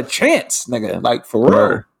 Now you got a chance, nigga. Like, for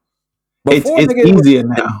real. Before, it's easier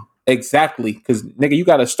now. Exactly. Because, nigga, you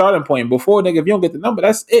got a starting point. Before, nigga, if you don't get the number,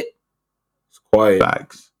 that's it. It's quiet.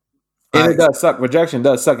 Facts. And it does suck. Rejection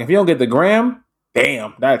does suck. If you don't get the gram,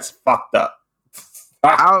 damn, that's fucked up.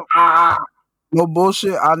 No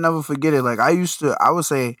bullshit. I'll never forget it. Like, I would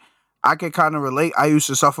say, I can kind of relate. I used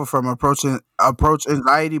to suffer from approach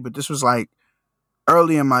anxiety, but this was like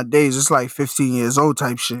early in my days. It's like 15 years old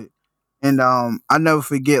type shit. And I never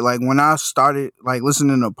forget, like, when I started, like,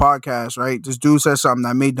 listening to podcasts, right, this dude said something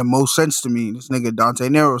that made the most sense to me. This nigga, Dante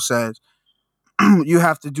Nero, says, you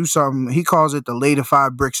have to do something. He calls it the lay to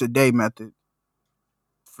 5 bricks a day method.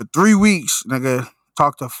 For 3 weeks, nigga,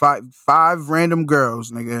 talk to five random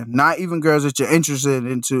girls, nigga. Not even girls that you're interested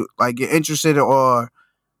into, like you're interested in or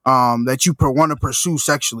that you want to pursue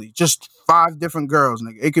sexually. Just 5 different girls,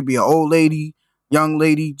 nigga. It could be an old lady, young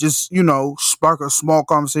lady. Just, you know, spark a small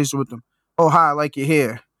conversation with them. Oh, hi, I like your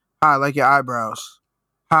hair. Hi, I like your eyebrows.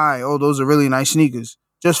 Hi, oh, those are really nice sneakers.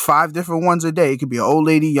 Just 5 different ones a day. It could be an old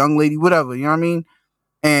lady, young lady, whatever. You know what I mean?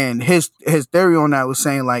 And his theory on that was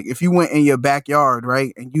saying, like, if you went in your backyard,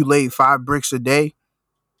 right, and you laid 5 bricks a day,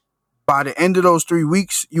 by the end of those 3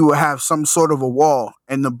 weeks, you will have some sort of a wall.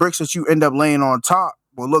 And the bricks that you end up laying on top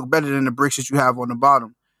will look better than the bricks that you have on the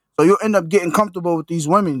bottom. So you'll end up getting comfortable with these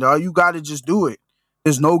women, dog. You got to just do it.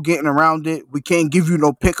 There's no getting around it. We can't give you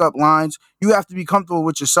no pickup lines. You have to be comfortable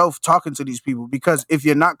with yourself talking to these people, because if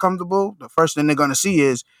you're not comfortable, the first thing they're going to see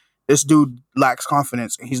is this dude lacks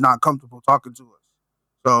confidence and he's not comfortable talking to us.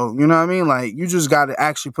 So, you know what I mean? Like, you just got to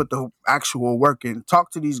actually put the actual work in.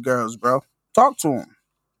 Talk to these girls, bro. Talk to them.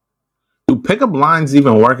 Do pickup lines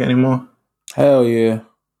even work anymore? Hell yeah.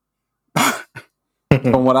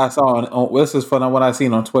 From what I saw on this is from what I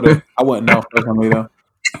seen on Twitter. I wouldn't know personally though.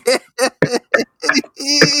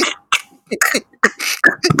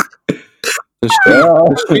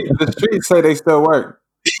 The streets say they still work.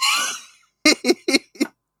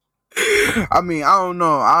 I mean, I don't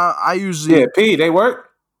know. I usually P, they work.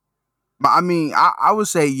 I mean, I would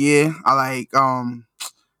say yeah. I like I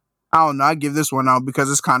don't know. I give this one out because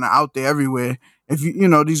it's kind of out there everywhere. If you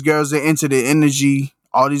know these girls are into the energy.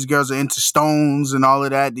 All these girls are into stones and all of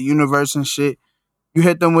that, the universe and shit. You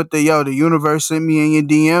hit them with the universe sent me in your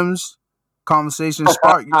DMs. Conversation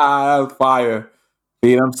spark. That was fire.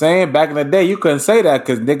 You know what I'm saying? Back in the day, you couldn't say that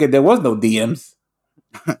because, nigga, there was no DMs.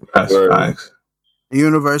 That's facts. The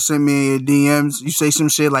universe sent me in your DMs. You say some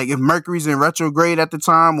shit like if Mercury's in retrograde at the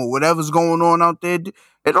time or whatever's going on out there,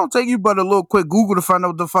 it don't take you but a little quick Google to find out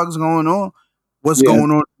what the fuck's going on. What's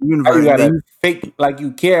going on in the universe. You gotta fake like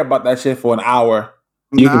you care about that shit for an hour.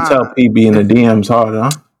 You can tell PB in the DMs hard, huh?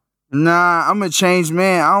 Nah, I'm a changed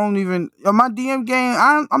man. I don't even my DM game.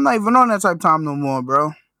 I'm not even on that type of time no more,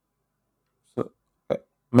 bro.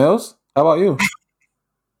 Mills, how about you?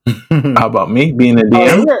 How about me being a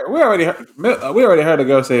DM? We already heard a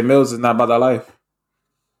girl say Mills is not about that life.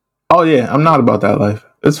 Oh yeah, I'm not about that life.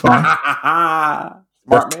 It's fine. I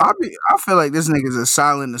feel like this nigga's a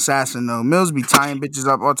silent assassin though. Mills be tying bitches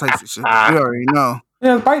up, all types of shit. You already know.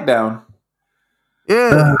 Yeah, bite down.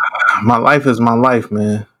 Yeah. My life is my life,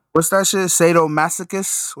 man. What's that shit?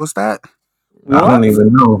 Sadomasochist? What's that? What? I don't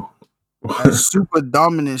even know. That super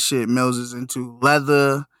dominant shit Mills is into.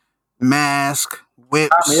 Leather, mask,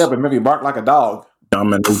 whips. Tie me up and maybe bark like a dog.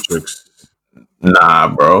 Dominatrix. Nah,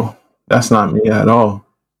 bro. That's not me at all.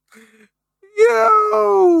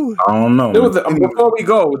 Yo. I don't know. Before we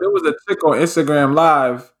go, there was a chick on Instagram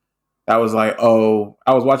Live that was like, oh,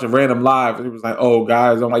 I was watching random live and it was like, oh,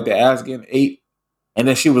 guys don't like the ass getting ate. And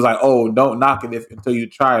then she was like, "Oh, don't knock it until you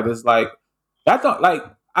try it." It's like I don't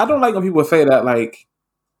like when people say that. Like,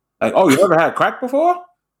 oh, you ever had crack before?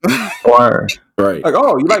 Or right? Like,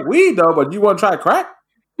 oh, you like weed though, but you want to try crack?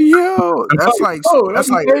 Yo, that's like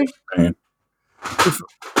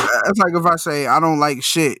if I say I don't like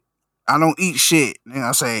shit, I don't eat shit, and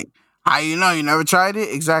I say, how you know you never tried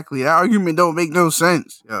it? Exactly, that argument don't make no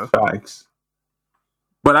sense. Yo. Facts.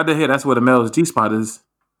 But I did hear that's where the male's G spot is.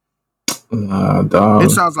 Nah, dog.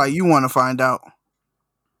 It sounds like you want to find out.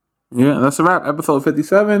 Yeah, that's a wrap. Episode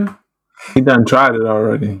 57. He done tried it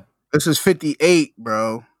already. This is 58,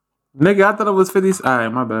 bro. Nigga, I thought it was 50. All right,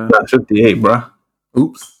 my bad. Not 58, bro.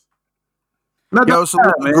 Oops. Yo, salute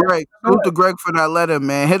to Greg for that letter,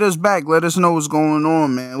 man. Hit us back. Let us know what's going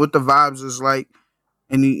on, man. What the vibes is like.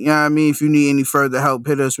 And you know what I mean? If you need any further help,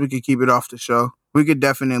 hit us. We could keep it off the show. We could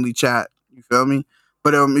definitely chat. You feel me?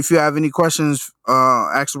 But if you have any questions,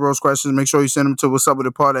 Ask the Bros questions, make sure you send them to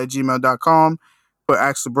whatsupwiththepod@gmail.com. Put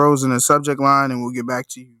Ask the Bros in the subject line, and we'll get back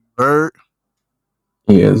to you. Bird?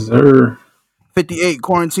 Yes, sir. 58,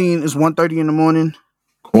 quarantine is 1:30 in the morning.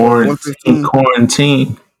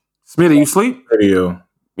 Quarantine. Smitty, you sleep? Video.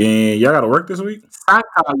 Yeah, y'all got to work this week?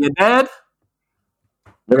 You dead?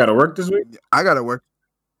 They got to work this week? I got to work.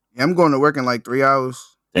 Yeah, I'm going to work in like 3 hours.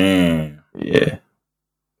 Damn. Yeah.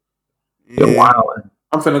 You're wildin'.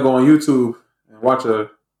 I'm finna go on YouTube and watch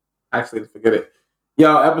actually, forget it.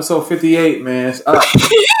 Yo, episode 58, man. It's up.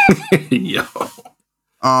 Yo.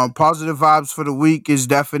 Positive vibes for the week is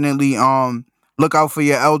definitely look out for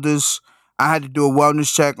your elders. I had to do a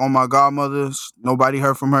wellness check on my godmother. Nobody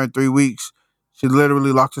heard from her in 3 weeks. She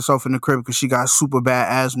literally locked herself in the crib because she got super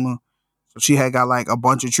bad asthma. So she had got like a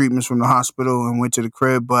bunch of treatments from the hospital and went to the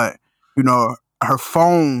crib. But, you know, her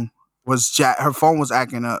phone was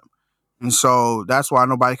acting up. And so that's why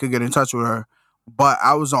nobody could get in touch with her. But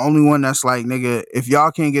I was the only one that's like, nigga, if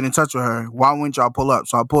y'all can't get in touch with her, why wouldn't y'all pull up?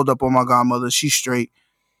 So I pulled up on my godmother. She's straight,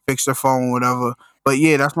 fixed her phone, whatever. But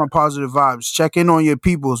yeah, that's my positive vibes. Check in on your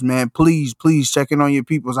peoples, man. Please, please check in on your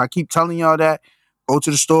peoples. I keep telling y'all that. Go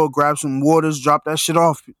to the store, grab some waters, drop that shit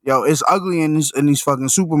off. Yo, it's ugly in these fucking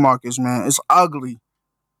supermarkets, man. It's ugly.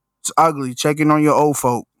 It's ugly. Check in on your old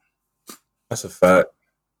folk. That's a fact.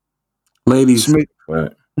 Ladies, stop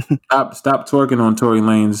twerking on Tory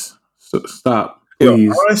Lanez. Stop, please.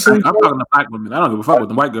 Yo, honestly, I'm talking to black women. I don't give a fuck what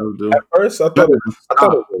the white girls do. At first, I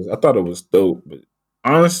thought it was dope, but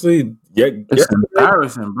honestly, it's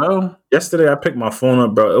embarrassing, bro. Yesterday, I picked my phone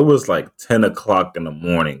up, bro. It was like 10 o'clock in the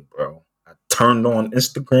morning, bro. I turned on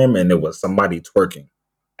Instagram and it was somebody twerking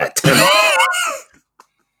at 10 o'clock.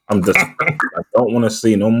 I'm just, I don't want to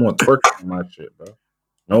see no more twerking on my shit, bro.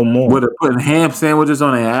 No more. With putting ham sandwiches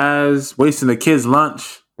on their ass, wasting the kids'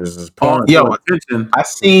 lunch. This is porn. Yo, I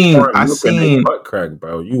seen butt crack,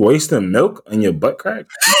 bro. You wasting milk in your butt crack?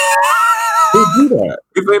 Who do that?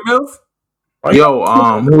 You play milk?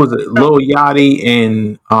 Yo, who was it? Lil Yachty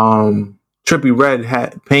and Trippie Redd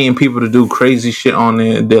had paying people to do crazy shit on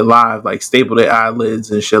their live, like staple their eyelids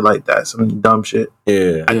and shit like that. Some dumb shit.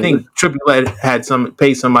 Yeah, I think Trippie Redd had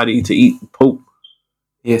pay somebody to eat poop.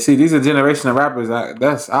 Yeah, see, these are generation of rappers.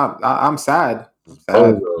 I'm sad.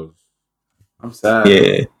 I'm sad.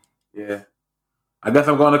 Yeah. I guess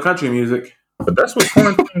I'm going to country music. But that's what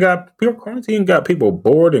quarantine got. Quarantine got people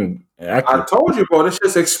bored and active. I told you, bro. This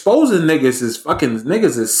shit's exposing niggas.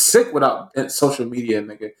 Niggas is sick without social media,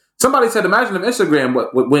 nigga. Somebody said, imagine if Instagram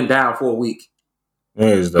what went down for a week.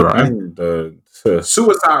 Yeah, the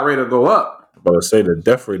suicide rate will go up. I'm about to say the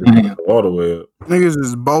death rate go all the way up. Niggas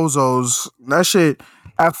is bozos. That shit.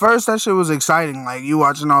 At first, that shit was exciting. Like, you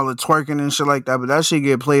watching all the twerking and shit like that, but that shit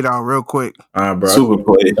get played out real quick. Bro. Super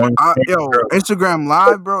played. Instagram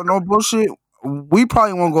Live, bro. No bullshit. We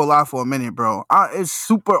probably won't go live for a minute, bro. It's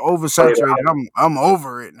super oversaturated. I'm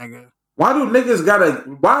over it, nigga. Why do niggas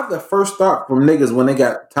why the first thought from niggas when they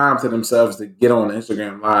got time to themselves to get on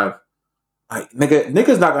Instagram Live? Like,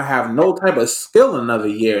 niggas not gonna have no type of skill in another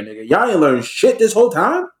year, nigga. Y'all ain't learned shit this whole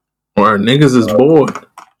time? Or niggas is bored.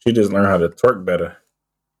 She just learned how to twerk better.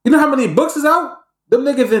 You know how many books is out? Them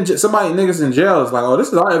niggas niggas in jail is like, oh, this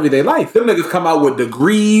is our everyday life. Them niggas come out with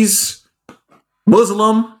degrees,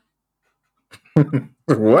 Muslim. What?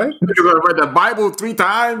 Niggas read the Bible 3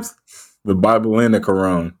 times. The Bible and the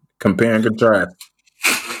Quran. Compare and contrast.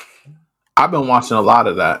 I've been watching a lot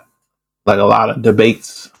of that. Like a lot of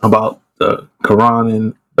debates about the Quran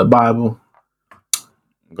and the Bible.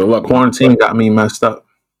 Good luck. Quarantine got me messed up.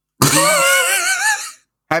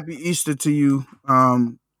 Happy Easter to you,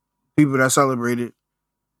 people that celebrated.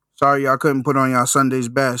 Sorry y'all couldn't put on y'all Sunday's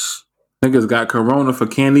best. Niggas got corona for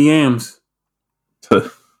candy yams.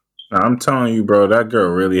 I'm telling you, bro, that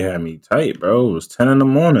girl really had me tight, bro. It was 10 in the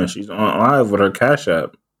morning. She's on live with her Cash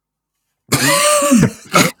App.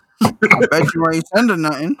 I bet you ain't sending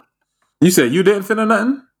nothing. You said you didn't send her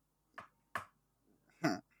nothing?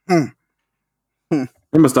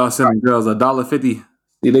 You must start sending girls $1.50.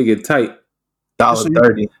 See, they get tight.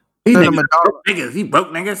 $1.30. He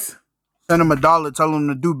broke niggas. Send him $1. Tell him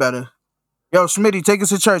to do better. Yo, Smitty, take us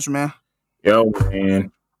to church, man. Yo,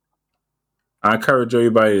 man. I encourage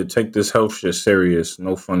everybody to take this health shit serious.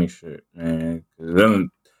 No funny shit, man. It done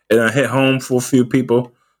hit home for a few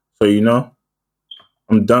people. So, you know,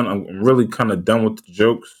 I'm done. I'm really kind of done with the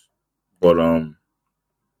jokes. But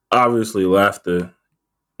obviously laughter.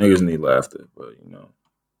 Niggas need laughter. But, you know.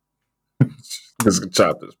 Just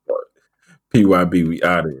chop this part. PYB, we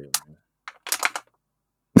out of here.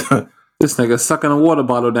 This nigga sucking a water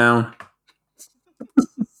bottle down.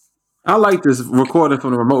 I like this recording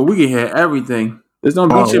from the remote. We can hear everything. There's no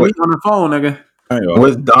bullshit me on the phone, nigga.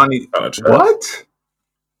 Where's Donnie? What?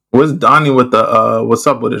 Where's Donnie with the what's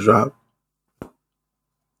up with his drop?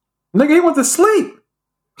 Nigga, he went to sleep.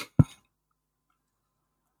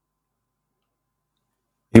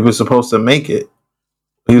 He was supposed to make it.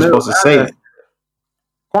 He was supposed to say it.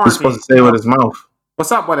 He's supposed to say it with his mouth.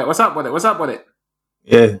 What's up with it? What's up with it? What's up with it?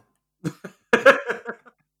 Yeah.